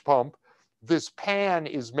syringe pump. This pan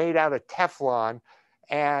is made out of Teflon,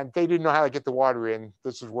 and they didn't know how to get the water in.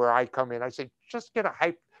 This is where I come in. I say, just get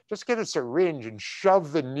a syringe and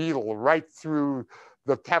shove the needle right through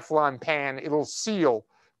the Teflon pan. It'll seal,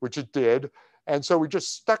 which it did. And so we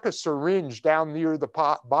just stuck a syringe down near the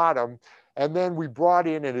bottom. And then we brought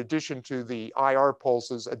in addition to the IR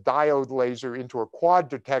pulses, a diode laser into a quad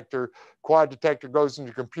detector. Quad detector goes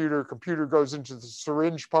into computer goes into the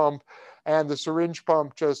syringe pump, and the syringe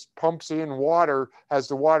pump just pumps in water. As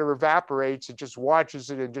the water evaporates, it just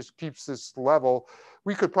watches it and just keeps this level.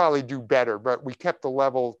 We could probably do better, but we kept the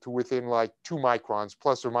level to within like 2 microns,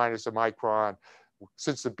 plus or minus a micron.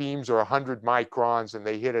 Since the beams are 100 microns and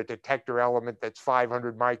they hit a detector element that's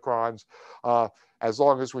 500 microns, as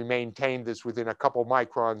long as we maintained this within a couple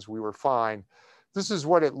microns, we were fine. This is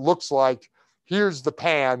what it looks like. Here's the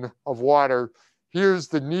pan of water. Here's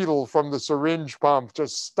the needle from the syringe pump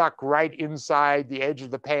just stuck right inside the edge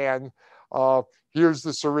of the pan. Here's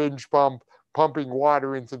the syringe pump pumping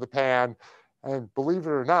water into the pan. And believe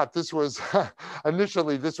it or not, this was,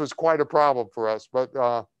 initially, this was quite a problem for us, but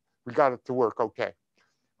we got it to work okay.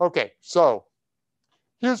 Okay, so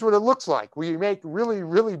here's what it looks like. We make really,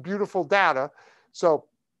 really beautiful data. So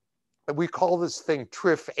we call this thing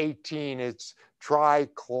TRIF18. It's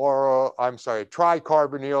tricarbonyl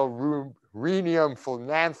rhenium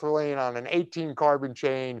phenanthrene on an 18 carbon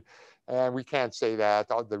chain. And we can't say that,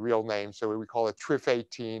 the real name, so we call it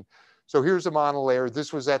TRIF18. So here's a monolayer.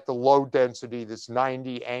 This was at the low density, this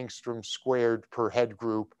 90 angstrom squared per head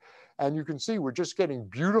group. And you can see we're just getting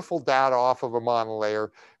beautiful data off of a monolayer.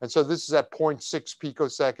 And so this is at 0.6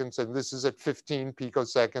 picoseconds, and this is at 15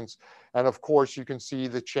 picoseconds. And of course, you can see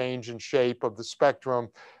the change in shape of the spectrum.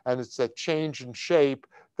 And it's that change in shape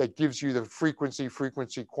that gives you the frequency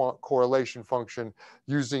correlation function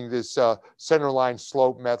using this centerline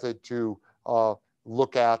slope method to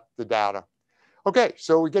look at the data. Okay,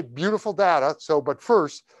 so we get beautiful data. So, but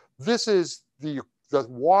first, this is the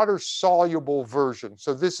water-soluble version.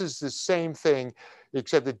 So this is the same thing,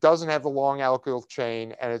 except it doesn't have the long alkyl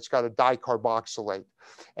chain, and it's got a dicarboxylate.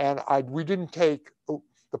 And we didn't take,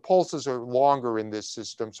 the pulses are longer in this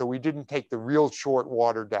system, so we didn't take the real short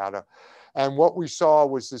water data. And what we saw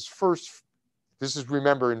was this is,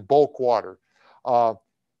 remember, in bulk water.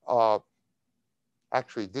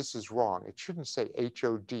 Actually, this is wrong. It shouldn't say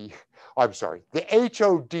HOD. I'm sorry. The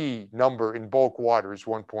HOD number in bulk water is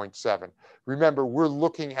 1.7. Remember, we're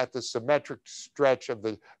looking at the symmetric stretch of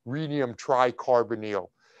the rhenium tricarbonyl.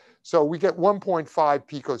 So we get 1.5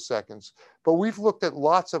 picoseconds. But we've looked at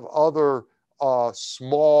lots of other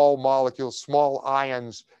small molecules, small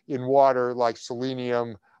ions in water, like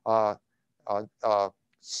selenium, CN,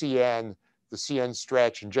 the CN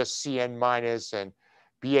stretch, and just CN minus, and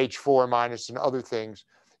BH4 minus and other things.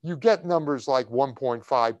 You get numbers like 1.5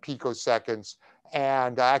 picoseconds,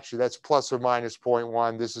 and actually that's plus or minus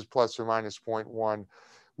 0.1. This is plus or minus 0.1.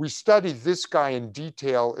 We studied this guy in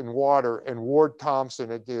detail in water, and Ward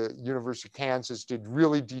Thompson at the University of Kansas did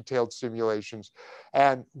really detailed simulations.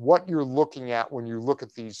 And what you're looking at when you look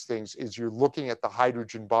at these things is you're looking at the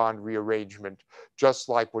hydrogen bond rearrangement, just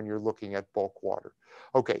like when you're looking at bulk water.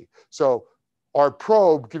 Okay, so our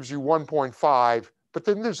probe gives you 1.5. But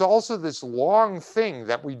then there's also this long thing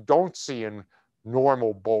that we don't see in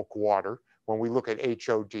normal bulk water when we look at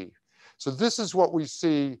HOD. So this is what we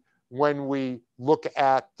see when we look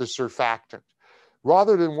at the surfactant.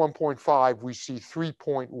 Rather than 1.5, we see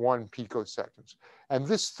 3.1 picoseconds. And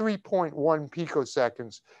this 3.1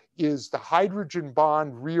 picoseconds is the hydrogen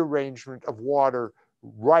bond rearrangement of water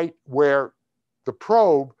right where the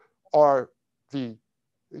probe are the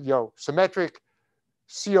symmetric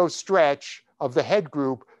CO stretch of the head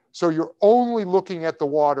group. So you're only looking at the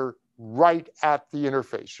water right at the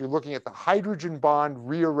interface. You're looking at the hydrogen bond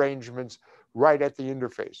rearrangements right at the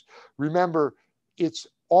interface. Remember, it's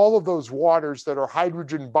all of those waters that are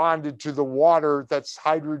hydrogen bonded to the water that's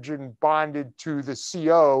hydrogen bonded to the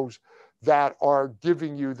COs that are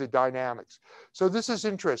giving you the dynamics. So this is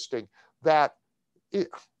interesting that it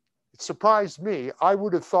surprised me. I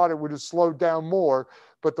would have thought it would have slowed down more,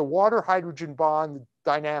 but the water hydrogen bond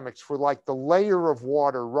dynamics for like the layer of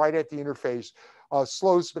water right at the interface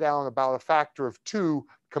slows down about a factor of 2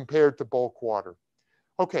 compared to bulk water.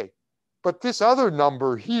 Okay, but this other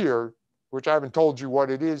number here, which I haven't told you what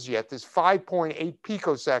it is yet, this 5.8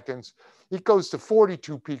 picoseconds, it goes to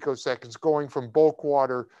 42 picoseconds going from bulk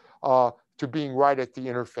water to being right at the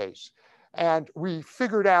interface. And we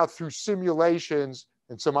figured out through simulations,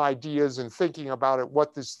 and some ideas and thinking about it,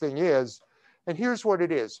 what this thing is. And here's what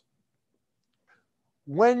it is.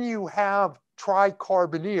 When you have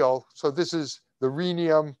tricarbonyl, so this is the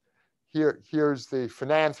rhenium, here's the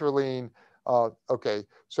phenanthroline, okay,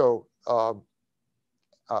 so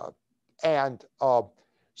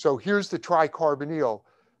so here's the tricarbonyl.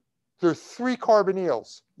 There are 3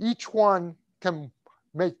 carbonyls. Each one can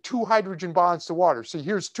make 2 hydrogen bonds to water. So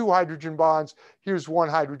here's 2 hydrogen bonds, here's 1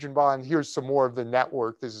 hydrogen bond, here's some more of the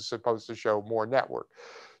network. This is supposed to show more network.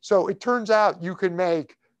 So it turns out you can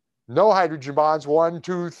make no hydrogen bonds, 1,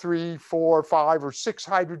 2, 3, 4, 5, or 6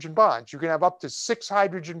 hydrogen bonds. You can have up to 6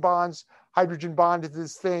 hydrogen bonds, hydrogen bond to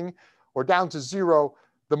this thing, or down to 0.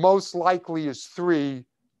 The most likely is 3,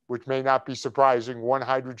 which may not be surprising, 1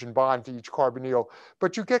 hydrogen bond to each carbonyl,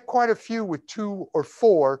 but you get quite a few with 2 or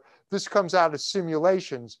 4. This comes out of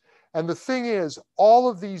simulations. And the thing is, all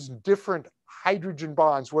of these different hydrogen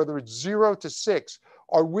bonds, whether it's 0 to 6,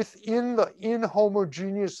 are within the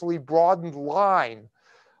inhomogeneously broadened line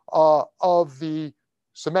of the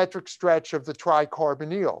symmetric stretch of the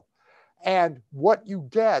tricarbonyl. And what you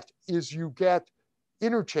get is you get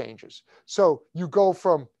interchanges. So you go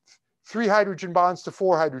from 3 hydrogen bonds to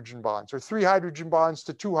 4 hydrogen bonds, or 3 hydrogen bonds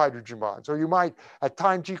to 2 hydrogen bonds. Or you might, at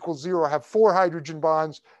time t equals 0, have 4 hydrogen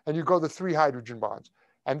bonds, and you go to 3 hydrogen bonds.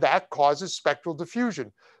 And that causes spectral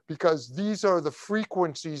diffusion, because these are the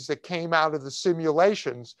frequencies that came out of the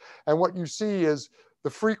simulations. And what you see is the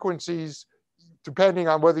frequencies, depending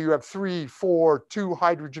on whether you have 3, 4, 2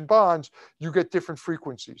 hydrogen bonds, you get different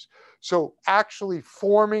frequencies. So actually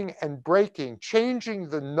forming and breaking, changing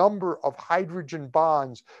the number of hydrogen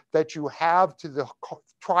bonds that you have to the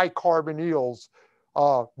tricarbonyls,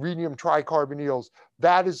 rhenium tricarbonyls,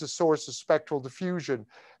 that is a source of spectral diffusion.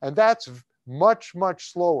 And that's much,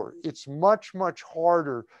 much slower. It's much, much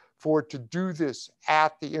harder for it to do this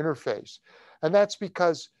at the interface. And that's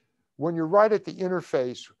because when you're right at the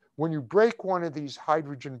interface, when you break one of these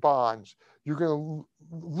hydrogen bonds, you're going to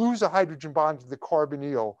lose a hydrogen bond to the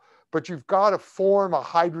carbonyl, but you've got to form a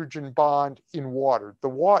hydrogen bond in water.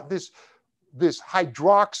 This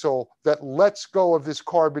hydroxyl that lets go of this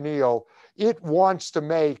carbonyl, it wants to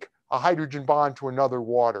make a hydrogen bond to another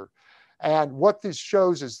water. And what this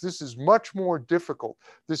shows is this is much more difficult.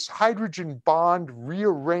 This hydrogen bond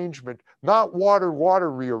rearrangement, not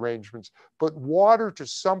water-water rearrangements, but water to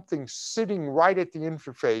something sitting right at the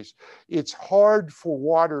interface. It's hard for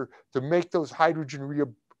water to make those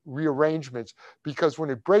hydrogen rearrangements, because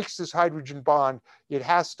when it breaks this hydrogen bond, it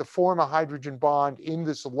has to form a hydrogen bond in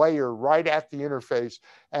this layer right at the interface.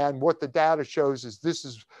 And what the data shows is this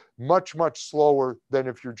is much, much slower than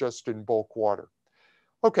if you're just in bulk water.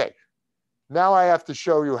 Okay. Now I have to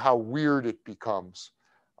show you how weird it becomes.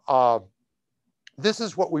 This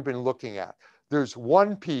is what we've been looking at. There's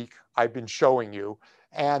one peak I've been showing you,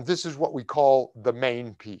 and this is what we call the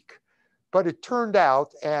main peak. But it turned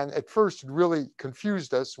out, and at first it really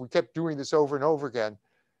confused us, we kept doing this over and over again.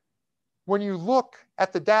 When you look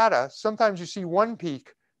at the data, sometimes you see one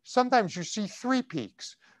peak, sometimes you see 3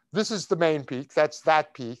 peaks. This is the main peak, that's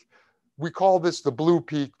that peak. We call this the blue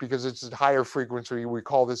peak because it's at higher frequency. We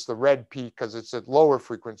call this the red peak because it's at lower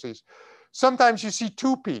frequencies. Sometimes you see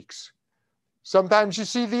 2 peaks. Sometimes you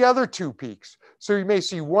see the other 2 peaks. So you may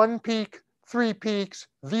see 1 peak, 3 peaks,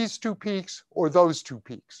 these 2 peaks, or those 2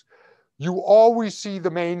 peaks. You always see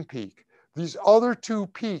the main peak. These other 2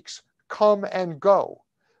 peaks come and go,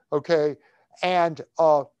 okay? And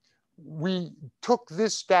we took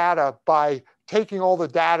this data by taking all the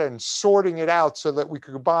data and sorting it out so that we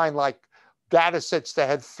could combine like data sets that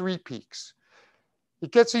had 3 peaks.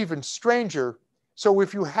 It gets even stranger. So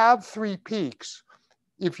if you have 3 peaks,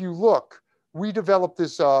 if you look, we developed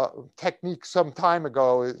this technique some time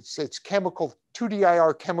ago. It's chemical,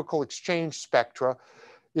 2D-IR chemical exchange spectra.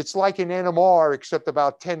 It's like an NMR, except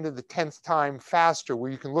about 10 to the 10th time faster,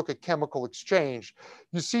 where you can look at chemical exchange.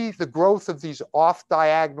 You see the growth of these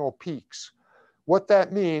off-diagonal peaks. What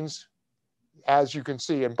that means, as you can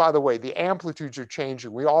see, and by the way, the amplitudes are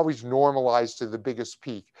changing. We always normalize to the biggest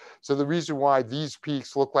peak. So the reason why these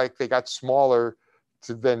peaks look like they got smaller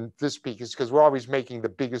than this peak is because we're always making the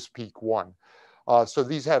biggest peak 1. So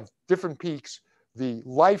these have different peaks. The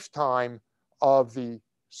lifetime of the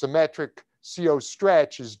symmetric CO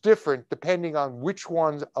stretch is different depending on which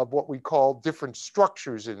ones of what we call different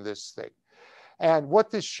structures in this thing. And what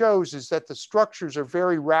this shows is that the structures are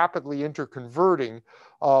very rapidly interconverting.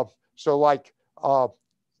 So like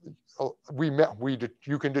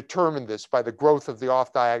you can determine this by the growth of the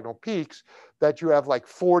off-diagonal peaks, that you have like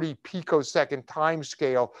 40 picosecond time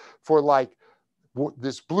scale for like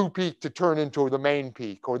this blue peak to turn into the main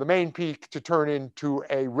peak, or the main peak to turn into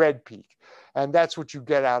a red peak. And that's what you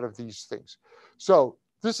get out of these things. So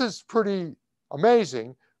this is pretty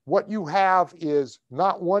amazing. What you have is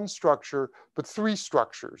not one structure, but three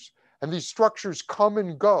structures. And these structures come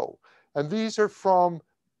and go. And these are from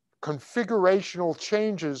configurational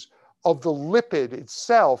changes of the lipid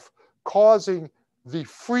itself, causing the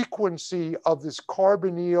frequency of this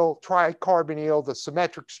carbonyl, tricarbonyl, the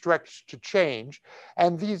symmetric stretch to change.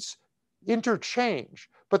 And these interchange,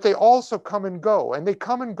 but they also come and go. And they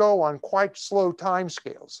come and go on quite slow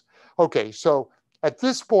timescales. Okay, so at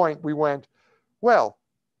this point we went, well,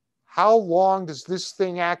 how long does this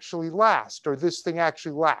thing actually last, or this thing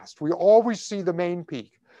actually last? We always see the main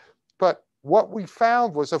peak. But what we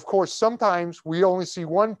found was, of course, sometimes we only see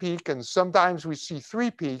one peak and sometimes we see three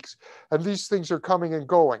peaks, and these things are coming and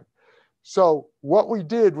going. So what we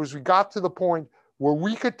did was we got to the point where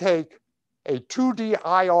we could take a 2D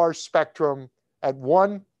IR spectrum at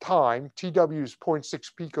one time, TW is 0.6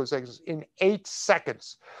 picoseconds, in 8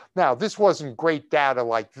 seconds. Now, this wasn't great data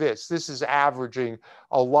like this. This is averaging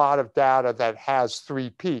a lot of data that has 3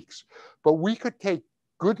 peaks. But we could take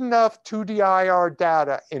good enough 2D IR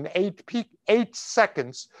data in 8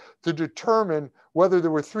 seconds to determine whether there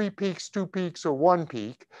were 3 peaks, 2 peaks, or 1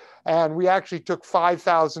 peak. And we actually took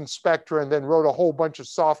 5,000 spectra and then wrote a whole bunch of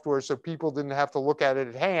software so people didn't have to look at it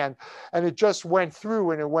at hand. And it just went through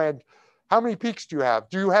and it went, how many peaks do you have?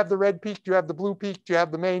 Do you have the red peak? Do you have the blue peak? Do you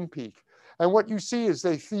have the main peak? And what you see is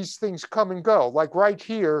these things come and go. Like right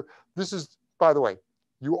here, this is, by the way,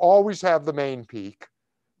 you always have the main peak.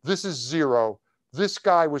 This is 0. This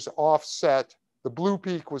guy was offset. The blue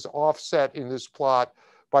peak was offset in this plot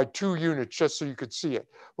by 2 units, just so you could see it.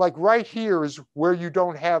 Like right here is where you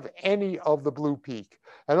don't have any of the blue peak.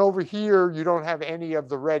 And over here, you don't have any of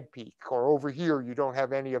the red peak. Or over here, you don't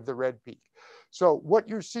have any of the red peak. So what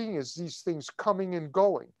you're seeing is these things coming and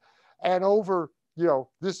going. And over,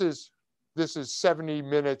 this is 70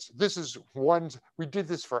 minutes. This is we did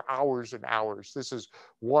this for hours and hours. This is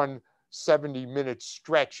one 70-minute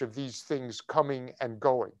stretch of these things coming and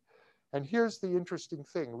going. And here's the interesting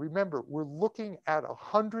thing. Remember, we're looking at a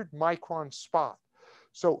 100-micron spot.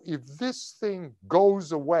 So if this thing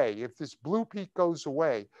goes away, if this blue peak goes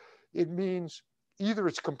away, it means either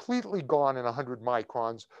it's completely gone in 100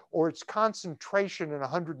 microns or its concentration in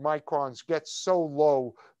 100 microns gets so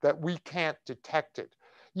low that we can't detect it.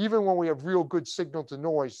 Even when we have real good signal to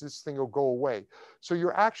noise, this thing will go away. So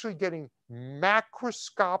you're actually getting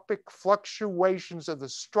macroscopic fluctuations of the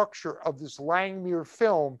structure of this Langmuir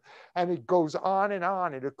film, and it goes on and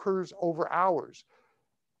on. It occurs over hours.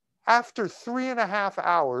 After 3.5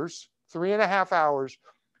 hours,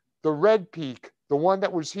 the red peak, the one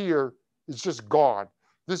that was here, is just gone.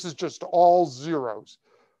 This is just all zeros.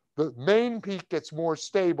 The main peak gets more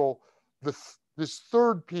stable. This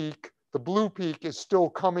third peak, the blue peak, is still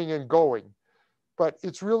coming and going. But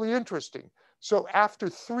it's really interesting. So after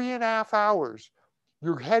 3.5 hours,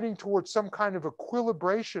 you're heading towards some kind of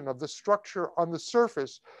equilibration of the structure on the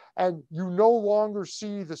surface, and you no longer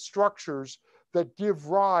see the structures that give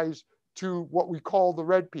rise to what we call the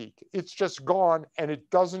red peak. It's just gone and it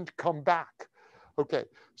doesn't come back. Okay,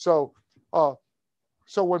 so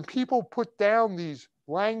when people put down these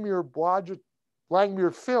Langmuir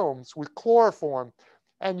films with chloroform,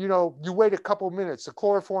 and you wait a couple minutes, the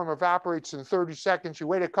chloroform evaporates in 30 seconds, you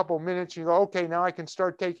wait a couple minutes, you go, okay, now I can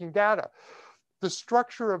start taking data. The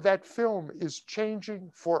structure of that film is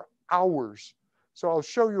changing for hours. So I'll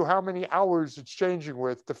show you how many hours it's changing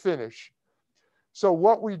with to finish. So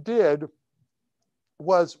what we did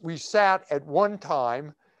was we sat at one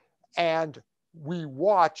time and we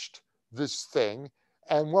watched this thing.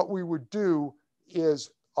 And what we would do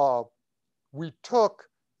is we took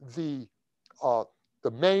the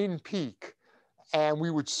main peak and we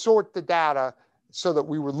would sort the data so that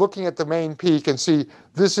we were looking at the main peak and see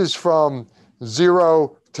this is from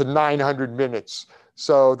 0 to 900 minutes.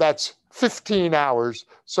 So that's 15 hours.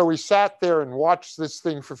 So we sat there and watched this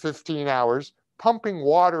thing for 15 hours, pumping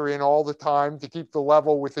water in all the time to keep the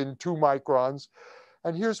level within 2 microns.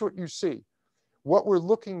 And here's what you see. What we're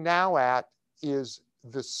looking now at is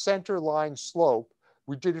the center line slope.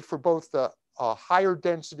 We did it for both the higher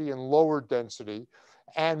density and lower density,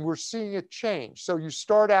 and we're seeing it change. So you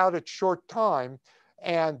start out at short time,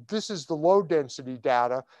 and this is the low density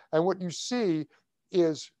data. And what you see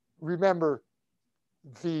is, remember,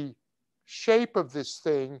 the shape of this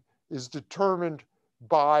thing is determined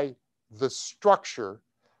by the structure.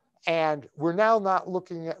 And we're now not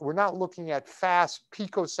looking at fast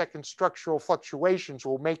picosecond structural fluctuations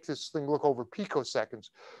will make this thing look over picoseconds.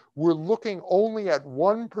 We're looking only at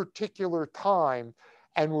one particular time,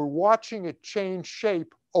 and we're watching it change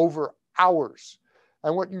shape over hours.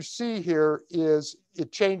 And what you see here is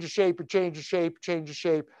it changes shape, it changes shape, changes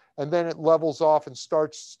shape, and then it levels off and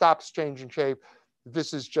stops changing shape.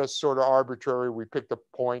 This is just sort of arbitrary. We picked a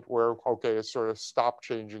point where, okay, it sort of stopped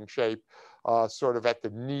changing shape, sort of at the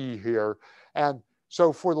knee here. And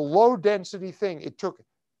so for the low density thing, it took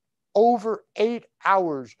over 8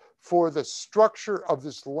 hours for the structure of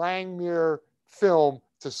this Langmuir film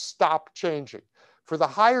to stop changing. For the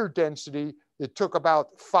higher density, it took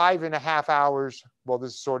about 5.5 hours. Well,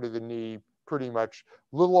 this is sort of the knee, pretty much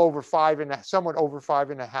a little over somewhat over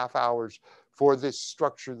 5.5 hours for this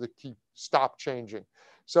structure to stop changing.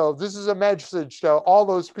 So this is a message to all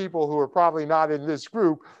those people who are probably not in this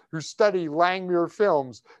group who study Langmuir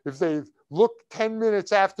films. If they look 10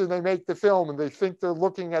 minutes after they make the film and they think they're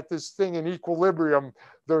looking at this thing in equilibrium,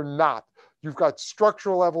 they're not. You've got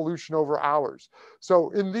structural evolution over hours. So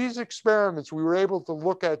in these experiments, we were able to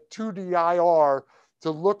look at 2D IR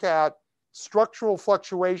to look at structural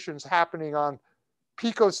fluctuations happening on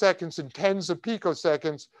picoseconds and tens of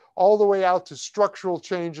picoseconds, all the way out to structural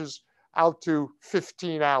changes out to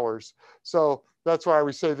 15 hours. So that's why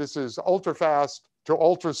we say this is ultra fast to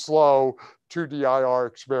ultra slow 2D IR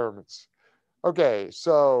experiments. Okay,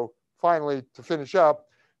 so finally, to finish up,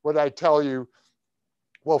 what I tell you,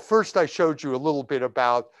 well, first I showed you a little bit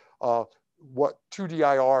about what 2D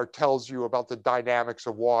IR tells you about the dynamics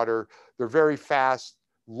of water. They're very fast,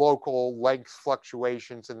 local length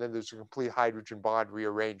fluctuations, and then there's a complete hydrogen bond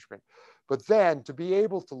rearrangement. But then to be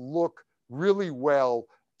able to look really well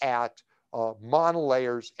at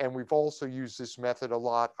monolayers, and we've also used this method a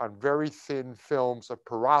lot on very thin films of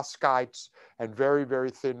perovskites and very,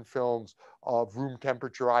 very thin films of room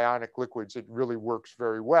temperature ionic liquids. It really works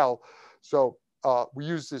very well. So we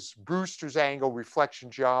use this Brewster's angle reflection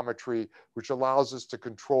geometry, which allows us to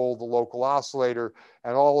control the local oscillator.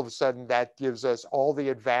 And all of a sudden, that gives us all the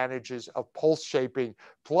advantages of pulse shaping,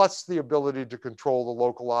 plus the ability to control the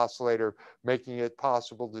local oscillator, making it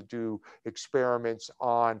possible to do experiments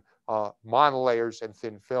on monolayers and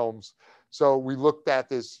thin films. So we looked at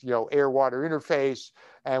this, air-water interface,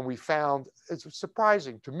 and we found, it's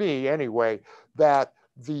surprising to me anyway, that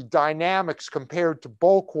the dynamics compared to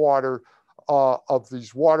bulk water of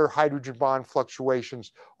these water hydrogen bond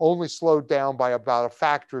fluctuations only slowed down by about a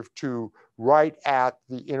factor of 2 right at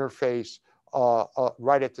the interface,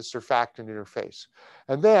 right at the surfactant interface.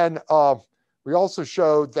 And then we also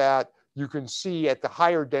showed that you can see at the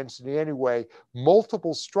higher density anyway,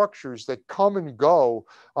 multiple structures that come and go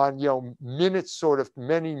on minutes,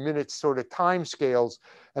 many minutes sort of time scales.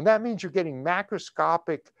 And that means you're getting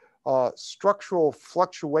macroscopic structural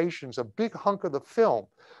fluctuations, a big hunk of the film,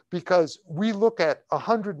 because we look at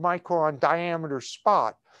 100 micron diameter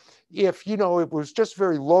spot. If it was just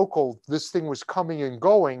very local, this thing was coming and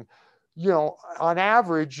going, on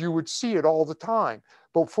average, you would see it all the time.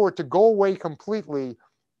 But for it to go away completely,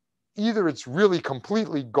 either it's really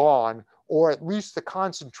completely gone, or at least the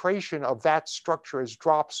concentration of that structure has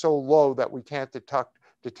dropped so low that we can't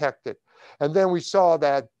detect it. And then we saw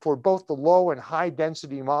that for both the low and high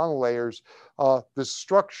density monolayers, the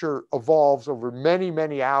structure evolves over many,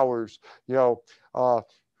 many hours, a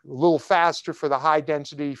little faster for the high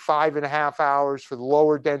density, 5.5 hours, for the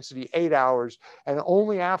lower density, 8 hours. And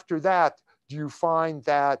only after that do you find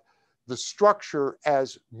that the structure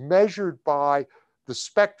as measured by the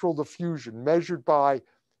spectral diffusion, measured by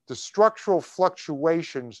the structural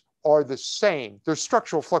fluctuations, are the same. There's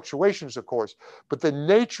structural fluctuations, of course, but the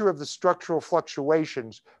nature of the structural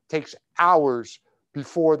fluctuations takes hours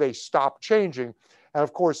before they stop changing. And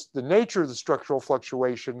of course, the nature of the structural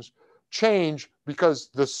fluctuations change because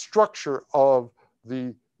the structure of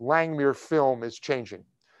the Langmuir film is changing.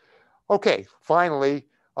 Okay, finally,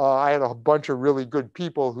 I had a bunch of really good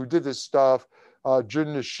people who did this stuff.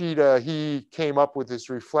 Jun Nishida, he came up with this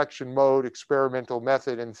reflection mode experimental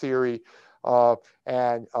method and theory,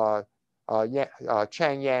 and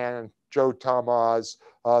Chang Yan, Joe Tamaz,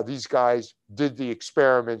 these guys did the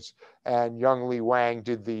experiments, and Young Li Wang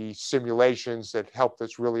did the simulations that helped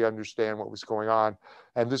us really understand what was going on.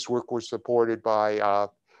 And this work was supported by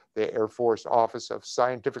the Air Force Office of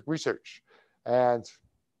Scientific Research. And if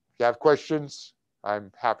you have questions,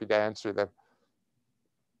 I'm happy to answer them.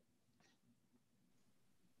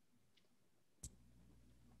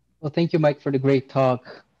 Well, thank you, Mike, for the great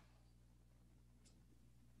talk.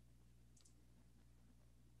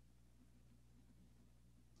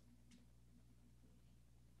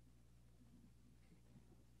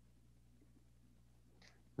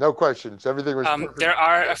 No questions. Everything was perfect. There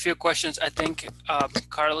are a few questions. I think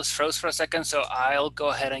Carlos froze for a second, so I'll go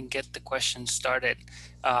ahead and get the questions started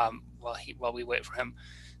while we wait for him.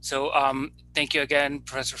 So thank you again,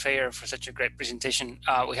 Professor Fayer, for such a great presentation.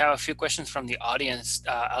 We have a few questions from the audience.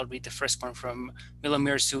 I'll read the first one from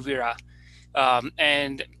Milomir Suvira.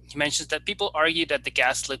 And he mentions that people argue that the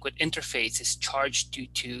gas-liquid interface is charged due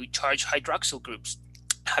to charged hydroxyl groups.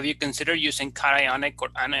 Have you considered using cationic or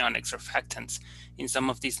anionic surfactants in some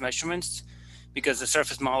of these measurements? Because the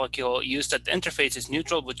surface molecule used at the interface is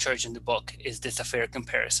neutral with charge in the book. Is this a fair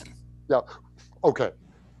comparison? Yeah. Okay.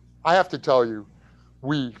 I have to tell you,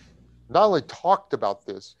 we not only talked about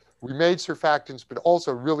this, we made surfactants, but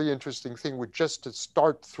also a really interesting thing was just to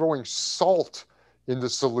start throwing salt in the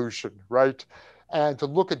solution, right? And to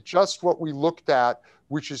look at just what we looked at,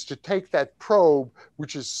 which is to take that probe,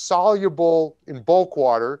 which is soluble in bulk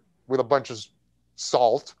water with a bunch of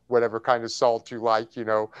salt, whatever kind of salt you like,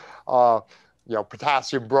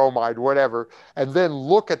 potassium bromide, whatever, and then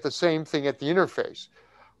look at the same thing at the interface.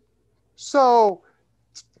 So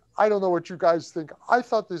I don't know what you guys think. I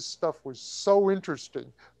thought this stuff was so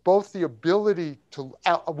interesting. Both the ability to,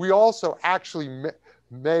 we also actually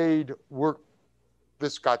made work,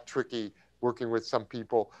 this got tricky working with some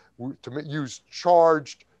people, to use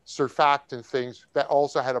charged surfactant things that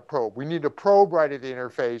also had a probe. We need a probe right at the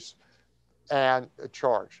interface and a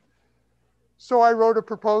charge. So I wrote a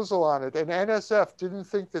proposal on it, and NSF didn't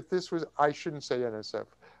think that this was, I shouldn't say NSF,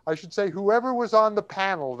 I should say whoever was on the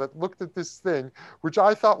panel that looked at this thing, which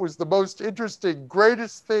I thought was the most interesting,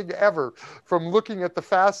 greatest thing ever from looking at the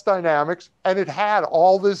fast dynamics, and it had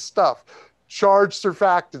all this stuff, charged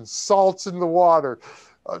surfactants, salts in the water,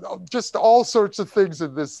 just all sorts of things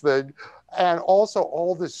in this thing, and also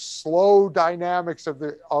all this slow dynamics of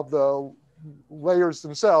the layers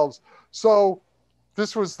themselves. So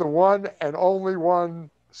this was the one and only one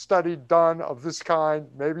study done of this kind.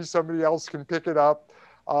 Maybe somebody else can pick it up.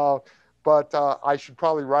 But I should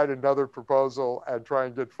probably write another proposal and try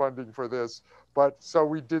and get funding for this. But so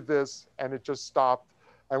we did this and it just stopped.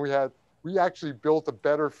 And we actually built a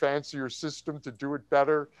better, fancier system to do it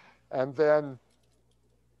better. And then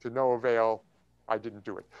to no avail, I didn't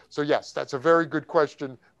do it. So yes, that's a very good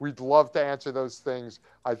question. We'd love to answer those things.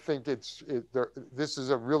 I think this is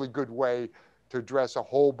a really good way to address a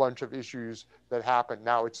whole bunch of issues that happen.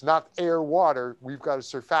 Now, it's not air, water. We've got a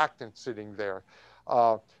surfactant sitting there.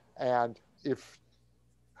 And if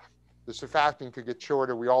the surfactant could get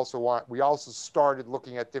shorter, we also started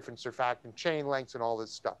looking at different surfactant chain lengths and all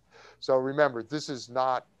this stuff. So remember, this is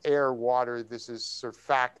not air, water. This is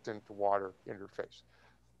surfactant water interface.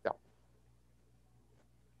 Yeah.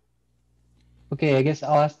 Okay, I guess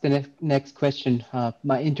I'll ask the next question.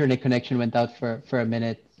 My internet connection went out for a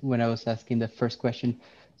minute when I was asking the first question.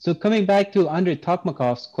 So coming back to Andrei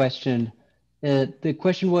Tokmakov's question, the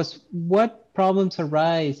question was, what problems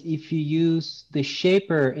arise if you use the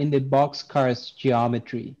shaper in the boxcar's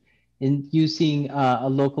geometry in using a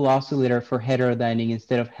local oscillator for heterodyning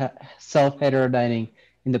instead of self-heterodyning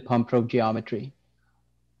in the pump probe geometry?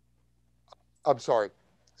 I'm sorry.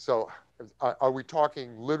 So are we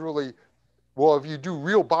talking literally? Well, if you do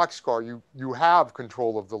real boxcar, you have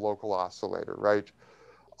control of the local oscillator, right?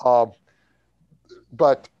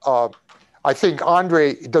 But I think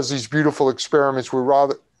Andre does these beautiful experiments where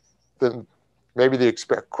rather than, maybe the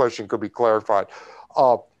question could be clarified.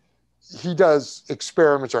 He does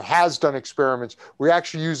experiments or has done experiments where he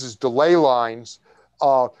actually uses delay lines,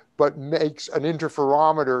 but makes an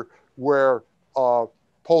interferometer where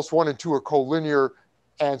pulse 1 and 2 are collinear,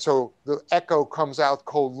 and so the echo comes out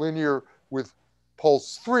collinear with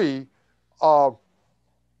pulse 3.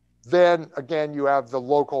 Then again, you have the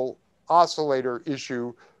local oscillator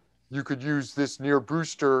issue. You could use this near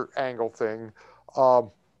Brewster angle thing.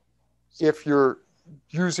 If you're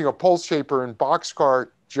using a pulse shaper in boxcar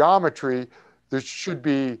geometry, there should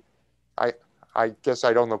be, I guess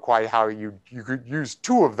I don't know quite how you could use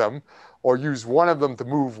 2 of them or use one of them to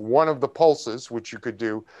move one of the pulses, which you could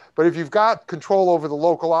do. But if you've got control over the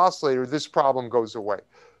local oscillator, this problem goes away.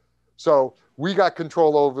 So we got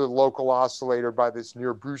control over the local oscillator by this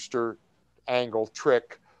near Brewster angle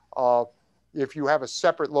trick. If you have a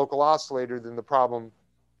separate local oscillator, then the problem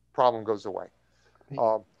goes away.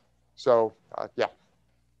 Yeah. So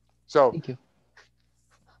thank you.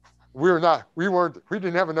 We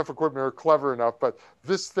didn't have enough equipment or clever enough, but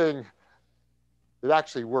this thing, it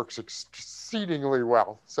actually works exceedingly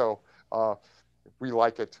well. So we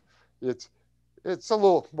like it. It's a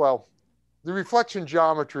little, well, the reflection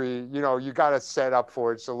geometry, you got to set up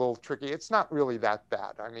for it. It's a little tricky. It's not really that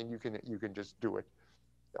bad. I mean, you can just do it.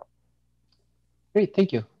 Yeah. Great,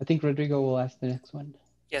 thank you. I think Rodrigo will ask the next one.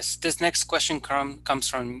 Yes, this next question comes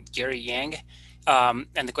from Gary Yang,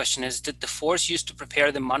 And the question is, did the force used to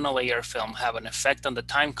prepare the monolayer film have an effect on the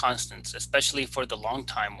time constants, especially for the long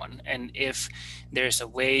time one? And if there's a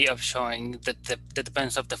way of showing that the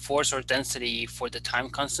dependence of the force or density for the time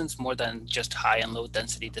constants more than just high and low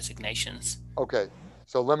density designations? Okay,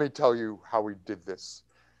 so let me tell you how we did this.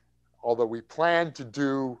 Although we planned to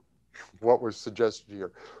do what was suggested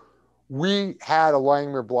here. We had a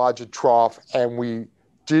Langmuir-Blodgett trough, and we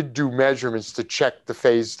did do measurements to check the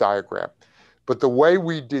phase diagram. But the way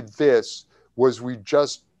we did this was we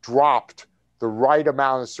just dropped the right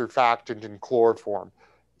amount of surfactant in chloroform.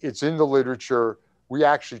 It's in the literature. We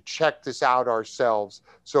actually checked this out ourselves.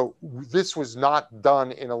 So this was not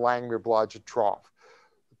done in a Langmuir-Blodgett trough.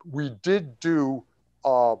 We did do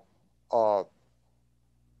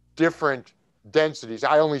different densities.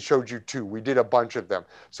 I only showed you two. We did a bunch of them.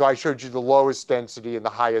 So I showed you the lowest density and the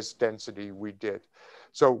highest density we did.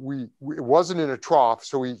 So it wasn't in a trough,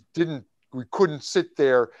 so we couldn't sit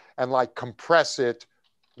there and like compress it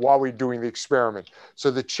while we're doing the experiment.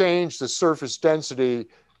 So the surface density,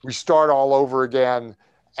 we start all over again,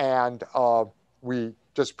 and we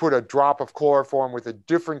just put a drop of chloroform with a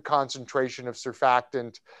different concentration of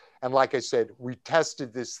surfactant. And like I said, we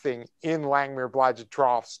tested this thing in Langmuir-Blodgett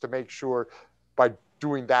troughs to make sure by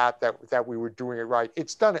doing that we were doing it right.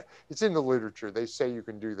 It's in the literature. They say you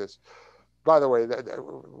can do this. By the way,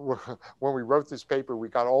 when we wrote this paper, we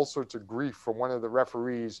got all sorts of grief from one of the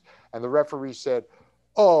referees. And the referee said,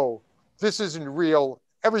 oh, this isn't real.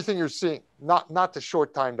 Everything you're seeing, not the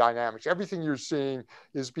short time dynamics, everything you're seeing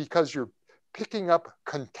is because you're picking up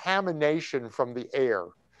contamination from the air.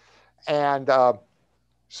 And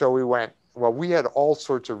so we went, well, we had all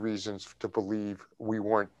sorts of reasons to believe we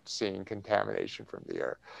weren't seeing contamination from the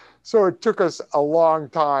air. So it took us a long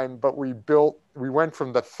time, but we went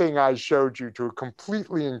from the thing I showed you to a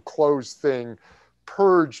completely enclosed thing,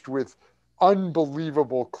 purged with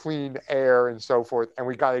unbelievable clean air and so forth, and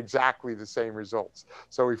we got exactly the same results.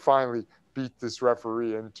 So we finally beat this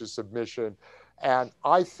referee into submission. And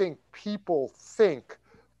I think people think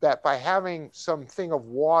that by having something of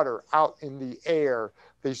water out in the air,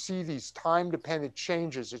 they see these time-dependent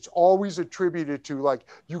changes. It's always attributed to, like,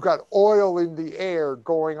 you got oil in the air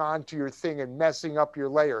going onto your thing and messing up your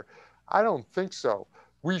layer. I don't think so.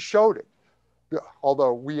 We showed it,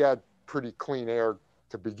 although we had pretty clean air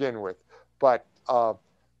to begin with. But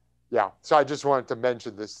yeah, so I just wanted to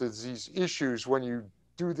mention this. There's these issues when you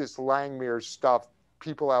do this Langmuir stuff.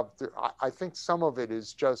 People have, I think some of it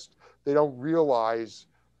is just they don't realize,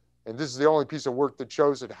 and this is the only piece of work that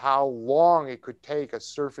shows it, how long it could take a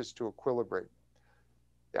surface to equilibrate.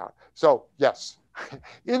 Yeah, so yes,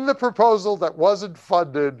 in the proposal that wasn't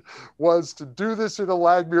funded was to do this in a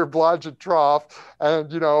Langmuir-Blodgett trough and,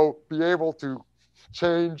 be able to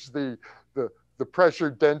change the pressure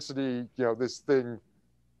density, this thing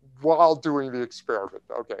while doing the experiment.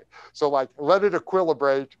 Okay, so like let it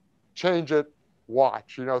equilibrate, change it,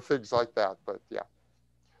 watch, things like that, but yeah.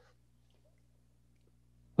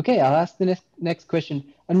 Okay, I'll ask the next question.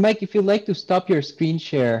 And Mike, if you'd like to stop your screen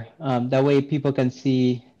share, that way people can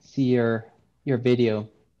see your video.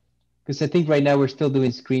 Because I think right now we're still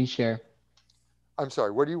doing screen share. I'm sorry,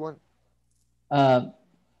 what do you want?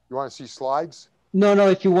 You want to see slides? No,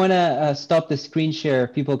 if you want to stop the screen share,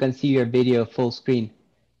 people can see your video full screen.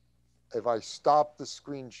 If I stop the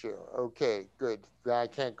screen share, okay, good. Then I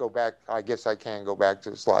can't go back. I guess I can go back to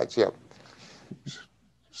the slides, yeah.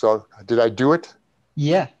 So did I do it?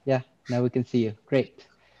 Yeah, now we can see you. Great.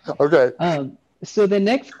 Okay. So the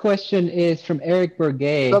next question is from Eric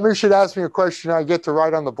Burgay. Somebody should ask me a question I get to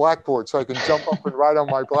write on the blackboard so I can jump up and write on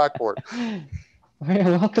my blackboard.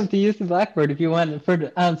 You're welcome to use the blackboard if you want.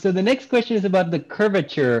 So the next question is about the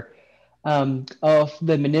curvature of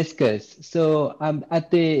the meniscus. So at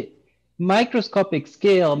the microscopic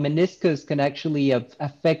scale, meniscus can actually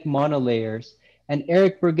affect monolayers. And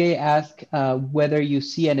Eric Burgay asked whether you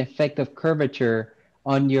see an effect of curvature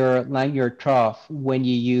on your Langmuir trough when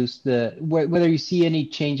you use whether you see any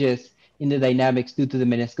changes in the dynamics due to the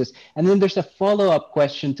meniscus. And then there's a follow-up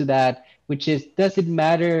question to that, which is, does it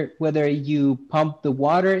matter whether you pump the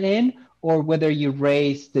water in or whether you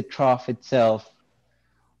raise the trough itself?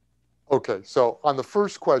 Okay, so on the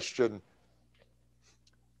first question,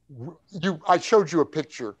 I showed you a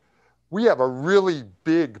picture. We have a really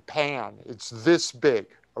big pan. It's this big,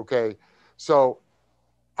 okay? So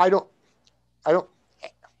I don't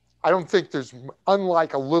think there's,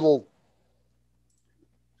 unlike a little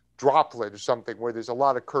droplet or something where there's a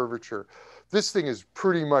lot of curvature, this thing is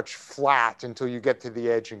pretty much flat until you get to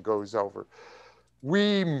the edge and goes over.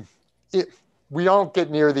 we don't get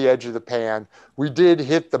near the edge of the pan. We did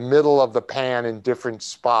hit the middle of the pan in different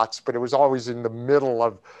spots, but it was always in the middle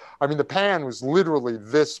of, I mean, the pan was literally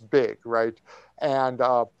this big, right? And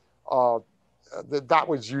that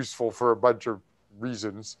was useful for a bunch of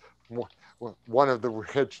reasons. One of the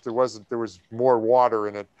which there was more water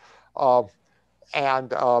in it.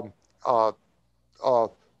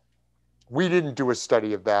 We didn't do a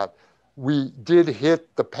study of that. We did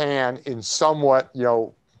hit the pan in somewhat,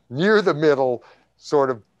 near the middle, sort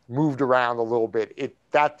of moved around a little bit.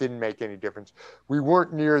 That didn't make any difference. We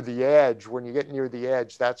weren't near the edge. When you get near the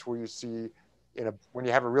edge, that's where you see, when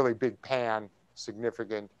you have a really big pan,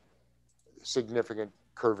 significant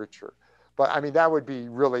curvature. But I mean, that would be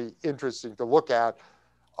really interesting to look at.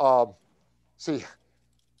 See,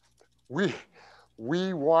 we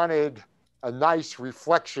wanted a nice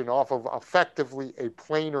reflection off of effectively a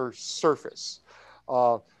planar surface.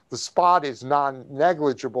 The spot is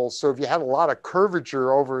non-negligible, so if you had a lot of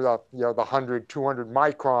curvature over the 100, 200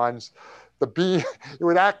 microns, the beam, it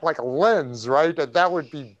would act like a lens, right? And that would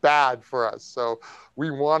be bad for us. So we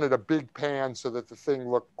wanted a big pan so that the thing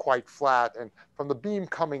looked quite flat. And from the beam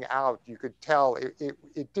coming out, you could tell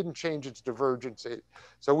it didn't change its divergence.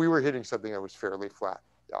 So we were hitting something that was fairly flat.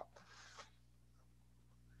 Yeah.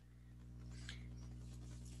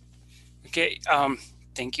 Okay,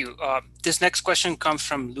 thank you. This next question comes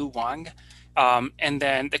from Lu Wang. And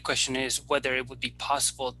then the question is whether it would be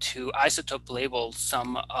possible to isotope label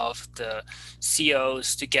some of the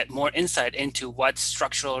COs to get more insight into what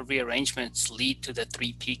structural rearrangements lead to the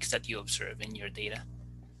 3 peaks that you observe in your data.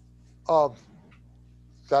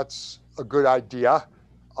 That's a good idea.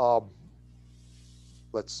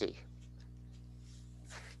 Let's see.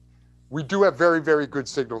 We do have very, very good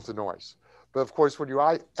signal to noise. But of course, when you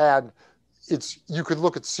add, you could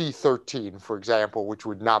look at C13, for example, which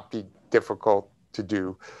would not be difficult to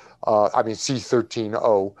do. I mean,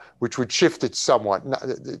 C13O, which would shift it somewhat.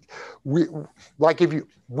 We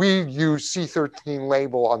use C13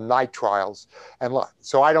 label on nitriles, and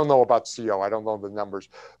so I don't know about CO, I don't know the numbers.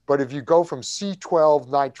 But if you go from C12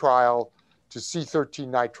 nitrile to C13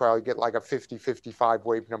 nitrile, you get like a 50-55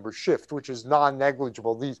 wave number shift, which is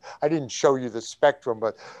non-negligible. I didn't show you the spectrum,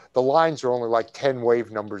 but the lines are only like 10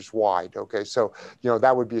 wave numbers wide, okay? So,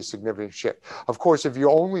 that would be a significant shift. Of course, if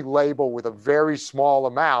you only label with a very small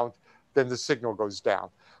amount, then the signal goes down.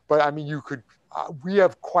 But I mean, we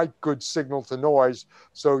have quite good signal to noise,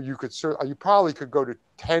 so you probably could go to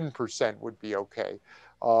 10% would be okay,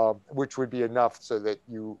 which would be enough so that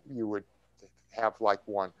you would have like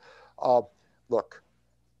one. Look,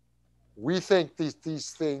 we think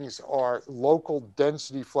these things are local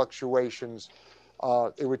density fluctuations.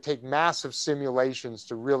 It would take massive simulations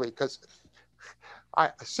to really, because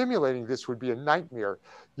simulating this would be a nightmare.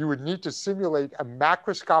 You would need to simulate a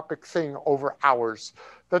macroscopic thing over hours.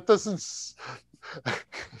 That doesn't,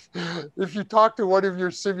 if you talk to one of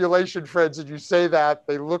your simulation friends and you say that,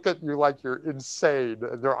 they look at you like you're insane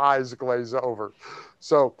and their eyes glaze over.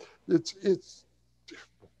 So it's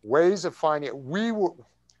ways of finding it.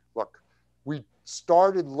 We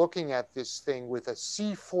started looking at this thing with a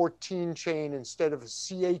C14 chain instead of a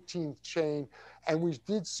C18 chain, and we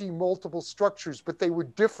did see multiple structures, but they were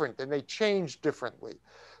different and they changed differently.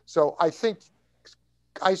 So I think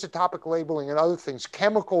isotopic labeling and other things,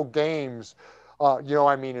 chemical games,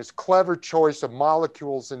 is clever choice of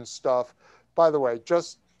molecules and stuff. By the way,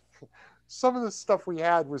 just some of the stuff we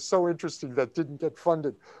had was so interesting that didn't get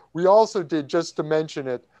funded. We also did, just to mention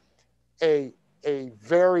it, a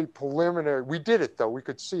very preliminary, we did it though, we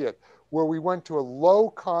could see it, where we went to a low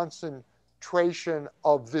concentration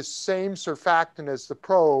of this same surfactant as the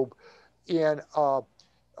probe in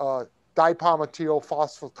dipalmitoyl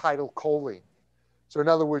phosphatidylcholine. So in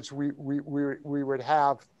other words, we would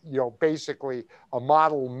have, basically a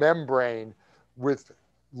model membrane with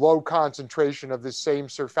low concentration of the same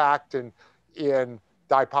surfactant in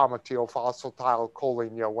dipalmitoyl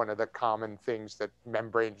phosphatidylcholine, one of the common things that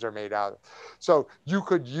membranes are made out of. So you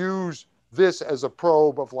could use this as a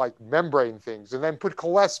probe of like membrane things and then put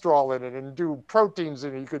cholesterol in it and do proteins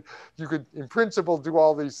in it. You could in principle do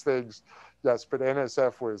all these things. Yes, but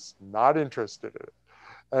NSF was not interested in it.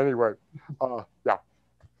 Anyway, yeah.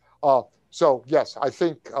 So yes, I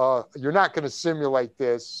think you're not going to simulate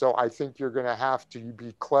this. So I think you're going to have to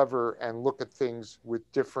be clever and look at things with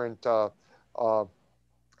different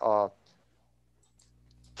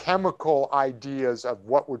chemical ideas of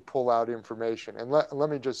what would pull out information. And let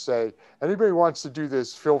me just say, anybody wants to do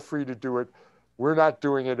this, feel free to do it. We're not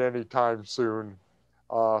doing it anytime soon.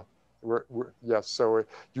 Yes, so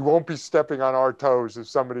you won't be stepping on our toes if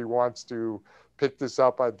somebody wants to pick this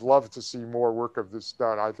up. I'd love to see more work of this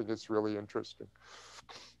done. I think it's really interesting.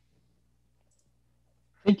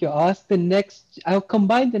 Thank you. I'll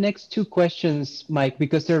combine the next two questions, Mike,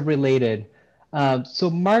 because they're related. So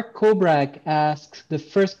Mark Kobrak asks the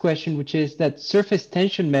first question, which is that surface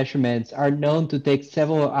tension measurements are known to take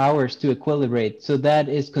several hours to equilibrate. So that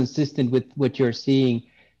is consistent with what you're seeing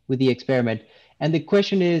with the experiment. And the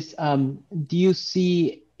question is, do you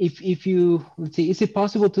see, let's see, is it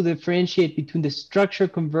possible to differentiate between the structure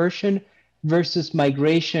conversion versus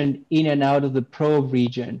migration in and out of the probe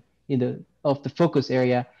region of the focus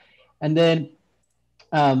area? And then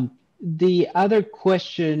the other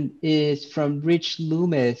question is from Rich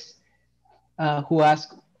Loomis, who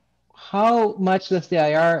asks, how much does the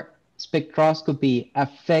IR spectroscopy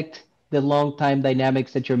affect the long time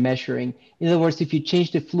dynamics that you're measuring? In other words, if you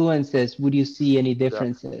change the fluences, would you see any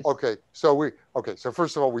differences? Yeah. Okay, so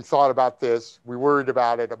first of all, we thought about this. We worried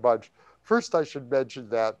about it a bunch. First, I should mention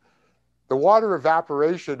that the water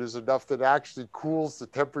evaporation is enough that actually cools the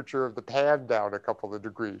temperature of the pan down a couple of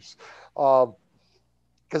degrees,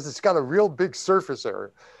 because it's got a real big surface area.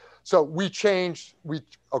 So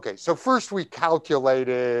so first we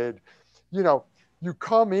calculated, you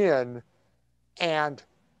come in and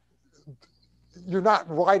you're not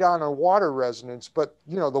right on a water resonance, but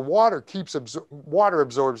the water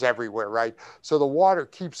absorbs everywhere, right? So the water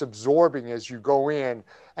keeps absorbing as you go in,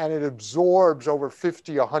 and it absorbs over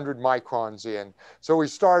 50, 100 microns in. So we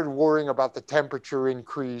started worrying about the temperature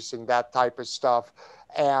increase and that type of stuff.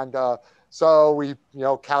 And so we,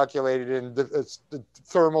 calculated in the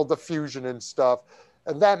thermal diffusion and stuff.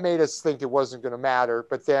 And that made us think it wasn't going to matter.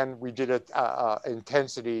 But then we did an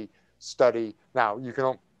intensity study. Now,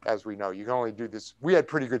 as we know, you can only do this. We had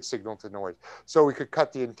pretty good signal to noise. So we could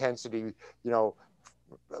cut the intensity,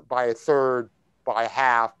 by a third, by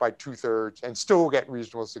half, by 2/3, and still get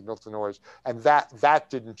reasonable signal to noise. And that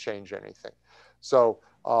didn't change anything. So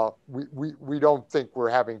we don't think we're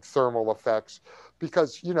having thermal effects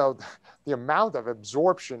because, the amount of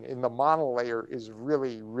absorption in the monolayer is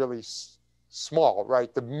really, really small,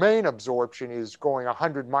 right? The main absorption is going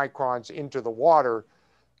 100 microns into the water,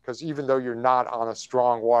 because even though you're not on a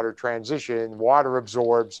strong water transition, water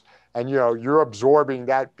absorbs, and you're absorbing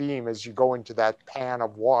that beam as you go into that pan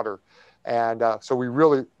of water. And so we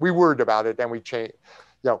worried about it, and we changed.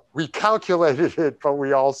 We calculated it, but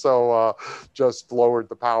we also just lowered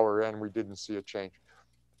the power, and we didn't see a change.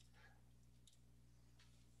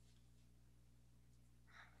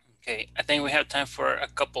 Okay, I think we have time for a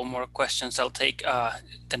couple more questions. I'll take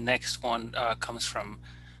the next one comes from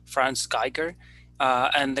Franz Geiger.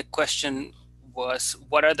 And the question was,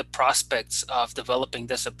 what are the prospects of developing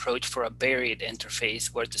this approach for a buried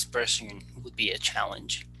interface where dispersion would be a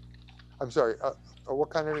challenge? I'm sorry,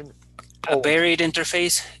 what kind of? A buried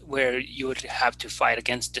interface where you would have to fight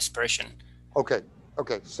against dispersion. Okay,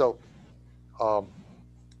 so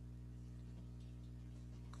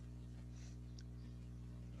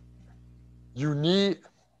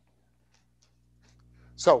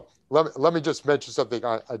so let me just mention something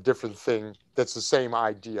on a different thing that's the same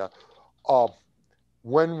idea.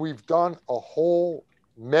 When we've done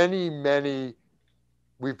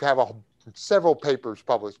several papers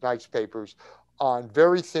published, nice papers, on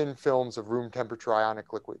very thin films of room temperature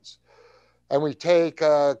ionic liquids. And we take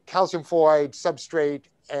calcium fluoride substrate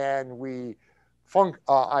and we put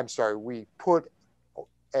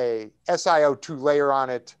a SiO2 layer on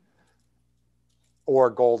it, or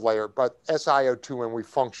a gold layer, but SiO2, and we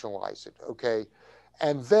functionalize it, okay?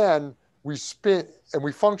 And then we spin, and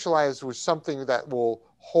we functionalize with something that will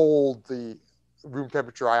hold the room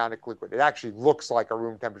temperature ionic liquid. It actually looks like a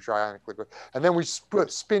room temperature ionic liquid. And then we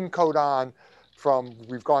spin coat on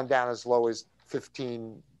we've gone down as low as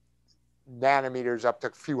 15 nanometers up to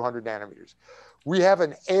a few hundred nanometers. We have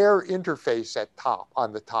an air interface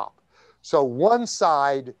on the top. So one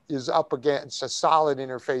side is up against a solid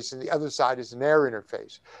interface and the other side is an air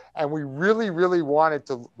interface. And we really, really wanted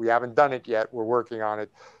to, we haven't done it yet, we're working on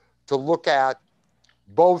it, to look at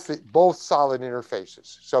both solid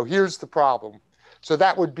interfaces. So here's the problem. So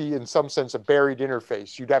that would be in some sense a buried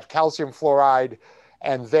interface. You'd have calcium fluoride,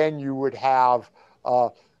 and then you would have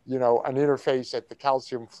an interface at the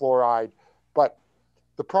calcium fluoride. But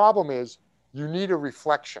the problem is you need a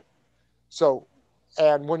reflection. So,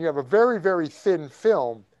 and when you have a very, very thin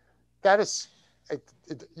film, that is,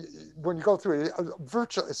 when you go through it,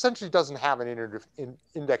 essentially doesn't have an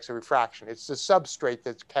index of refraction. It's the substrate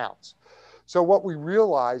that counts. So what we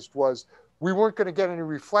realized was we weren't going to get any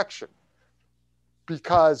reflection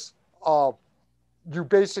because you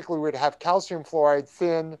basically would have calcium fluoride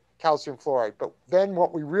thin, calcium fluoride. But then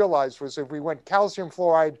what we realized was if we went calcium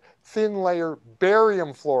fluoride, thin layer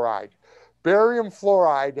barium fluoride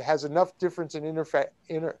has enough difference in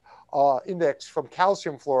index from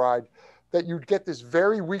calcium fluoride that you'd get this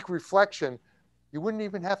very weak reflection. You wouldn't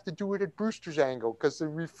even have to do it at Brewster's angle because the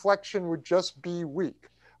reflection would just be weak.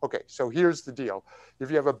 Okay, so here's the deal. If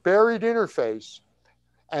you have a buried interface,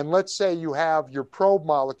 and let's say you have your probe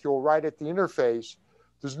molecule right at the interface,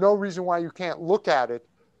 there's no reason why you can't look at it,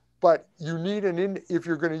 but you need if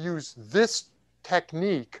you're going to use this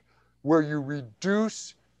technique where you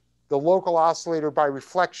reduce the local oscillator by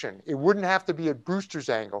reflection, it wouldn't have to be at Brewster's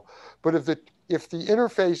angle, but if the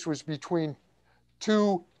interface was between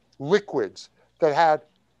two liquids that had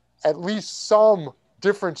at least some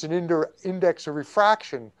difference in index of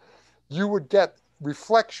refraction, you would get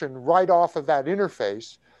reflection right off of that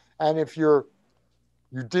interface. And if you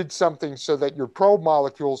did something so that your probe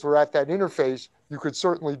molecules were at that interface, you could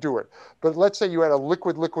certainly do it. But let's say you had a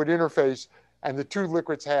liquid-liquid interface and the two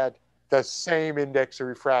liquids had the same index of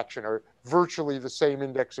refraction or virtually the same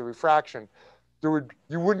index of refraction. You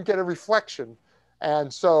wouldn't get a reflection.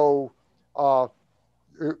 And so,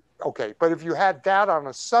 okay, but if you had that on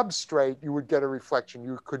a substrate, you would get a reflection.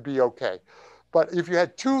 You could be okay. But if you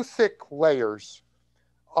had two thick layers,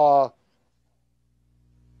 but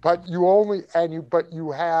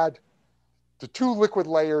you had the two liquid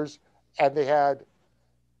layers, and they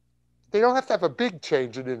don't have to have a big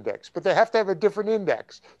change in index, but they have to have a different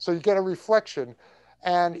index. So you get a reflection.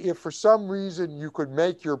 And if for some reason you could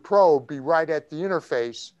make your probe be right at the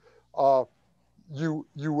interface, you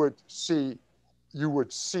would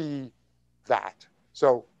see that.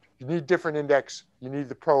 So you need different index. You need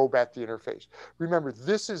the probe at the interface. Remember,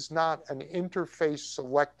 this is not an interface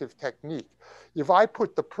selective technique. If I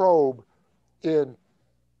put the probe in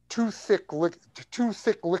two thick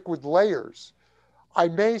liquid layers, I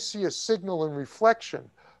may see a signal in reflection,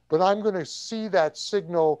 but I'm going to see that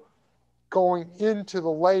signal going into the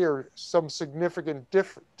layer some significant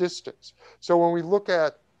distance. So when we look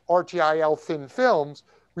at RTIL thin films,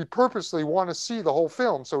 we purposely want to see the whole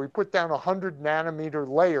film. So we put down a 100 nanometer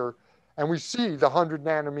layer and we see the 100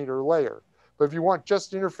 nanometer layer. But if you want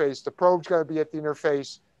just interface, the probe's got to be at the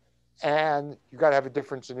interface and you got to have a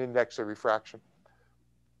difference in index of refraction.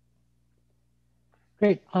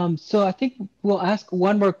 Great. So I think we'll ask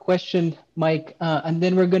one more question, Mike, and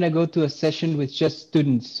then we're going to go to a session with just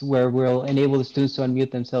students where we'll enable the students to unmute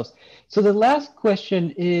themselves. So the last question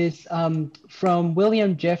is from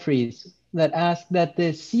William Jeffries that asked that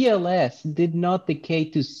the CLS did not decay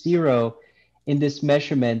to 0 in this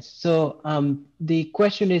measurement. So the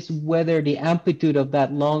question is whether the amplitude of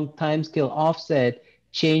that long timescale offset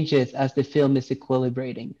changes as the film is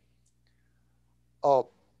equilibrating. Oh.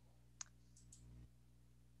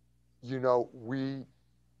 You know, we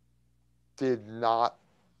did not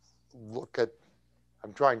look at,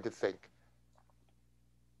 I'm trying to think.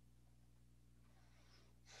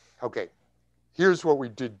 Okay, here's what we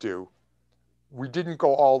did do. We didn't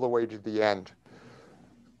go all the way to the end,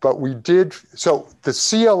 but we did. So the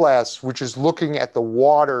CLS, which is looking at the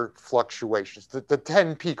water fluctuations, the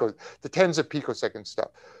tens of picosecond stuff,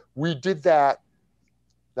 we did that.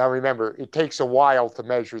 Now remember, it takes a while to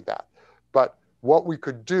measure that, but what we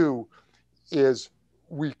could do is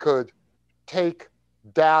we could take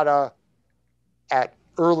data at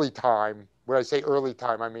early time. When I say early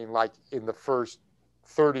time, I mean like in the first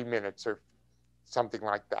 30 minutes or something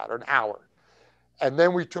like that, or an hour. And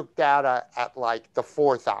then we took data at like the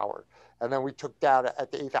 4th hour. And then we took data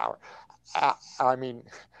at the 8th hour. I mean,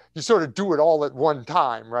 you sort of do it all at one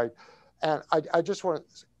time, right? And I just want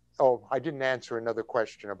to, oh, I didn't answer another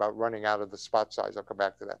question about running out of the spot size. I'll come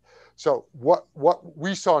back to that. So what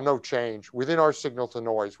we saw no change. Within our signal to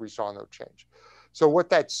noise, we saw no change. So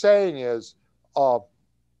what that's saying is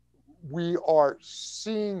we are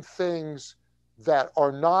seeing things that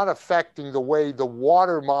are not affecting the way the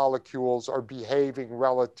water molecules are behaving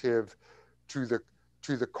relative to the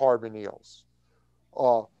carbonyls.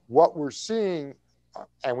 What we're seeing,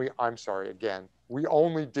 I'm sorry, again, we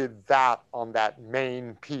only did that on that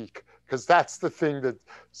main peak because that's the thing that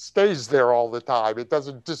stays there all the time. It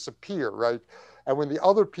doesn't disappear, right? And when the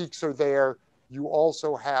other peaks are there, you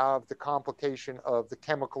also have the complication of the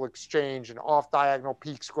chemical exchange and off-diagonal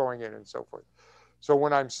peaks growing in and so forth. So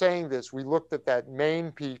when I'm saying this, we looked at that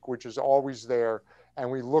main peak, which is always there,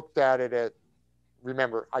 and we looked at it at,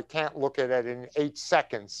 remember, I can't look at it in 8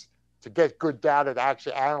 seconds to get good data to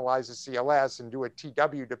actually analyze the CLS and do a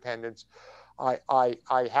TW dependence. I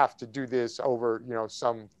have to do this over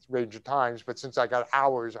some range of times, but since I got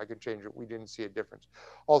hours, I could change it. We didn't see a difference.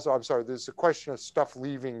 Also, I'm sorry, there's a question of stuff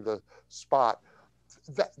leaving the spot.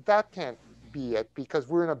 that can't be it, because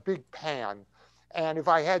we're in a big pan. And if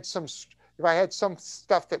I had some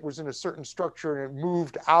stuff that was in a certain structure and it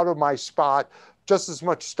moved out of my spot, just as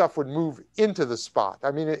much stuff would move into the spot.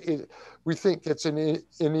 I mean, we think it's in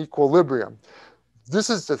equilibrium. This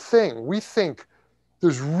is the thing. We think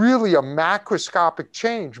there's really a macroscopic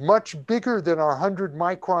change, much bigger than our 100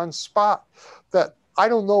 micron spot, that I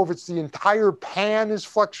don't know if it's the entire pan is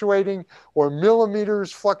fluctuating or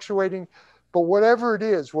millimeters fluctuating, but whatever it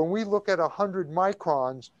is, when we look at 100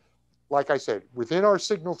 microns, like I said, within our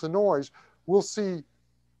signal to noise, we'll see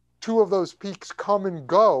two of those peaks come and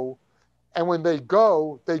go. And when they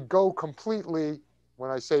go completely. When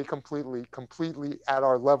I say completely at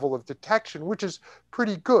our level of detection, which is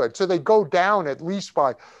pretty good. So they go down at least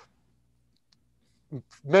by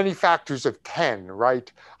many factors of 10,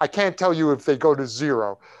 right? I can't tell you if they go to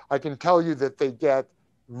 0. I can tell you that they get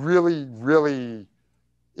really, really,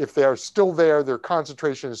 if they're still there, their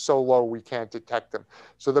concentration is so low we can't detect them.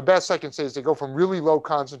 So the best I can say is they go from really low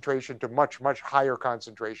concentration to much, much higher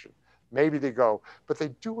concentration. Maybe they go, but they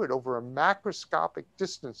do it over a macroscopic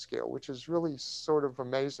distance scale, which is really sort of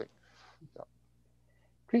amazing. Yeah.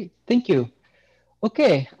 Great, thank you.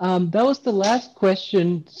 Okay, that was the last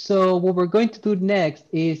question. So what we're going to do next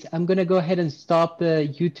is I'm going to go ahead and stop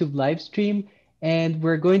the YouTube live stream, and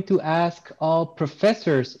we're going to ask all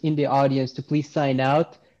professors in the audience to please sign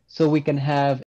out so we can have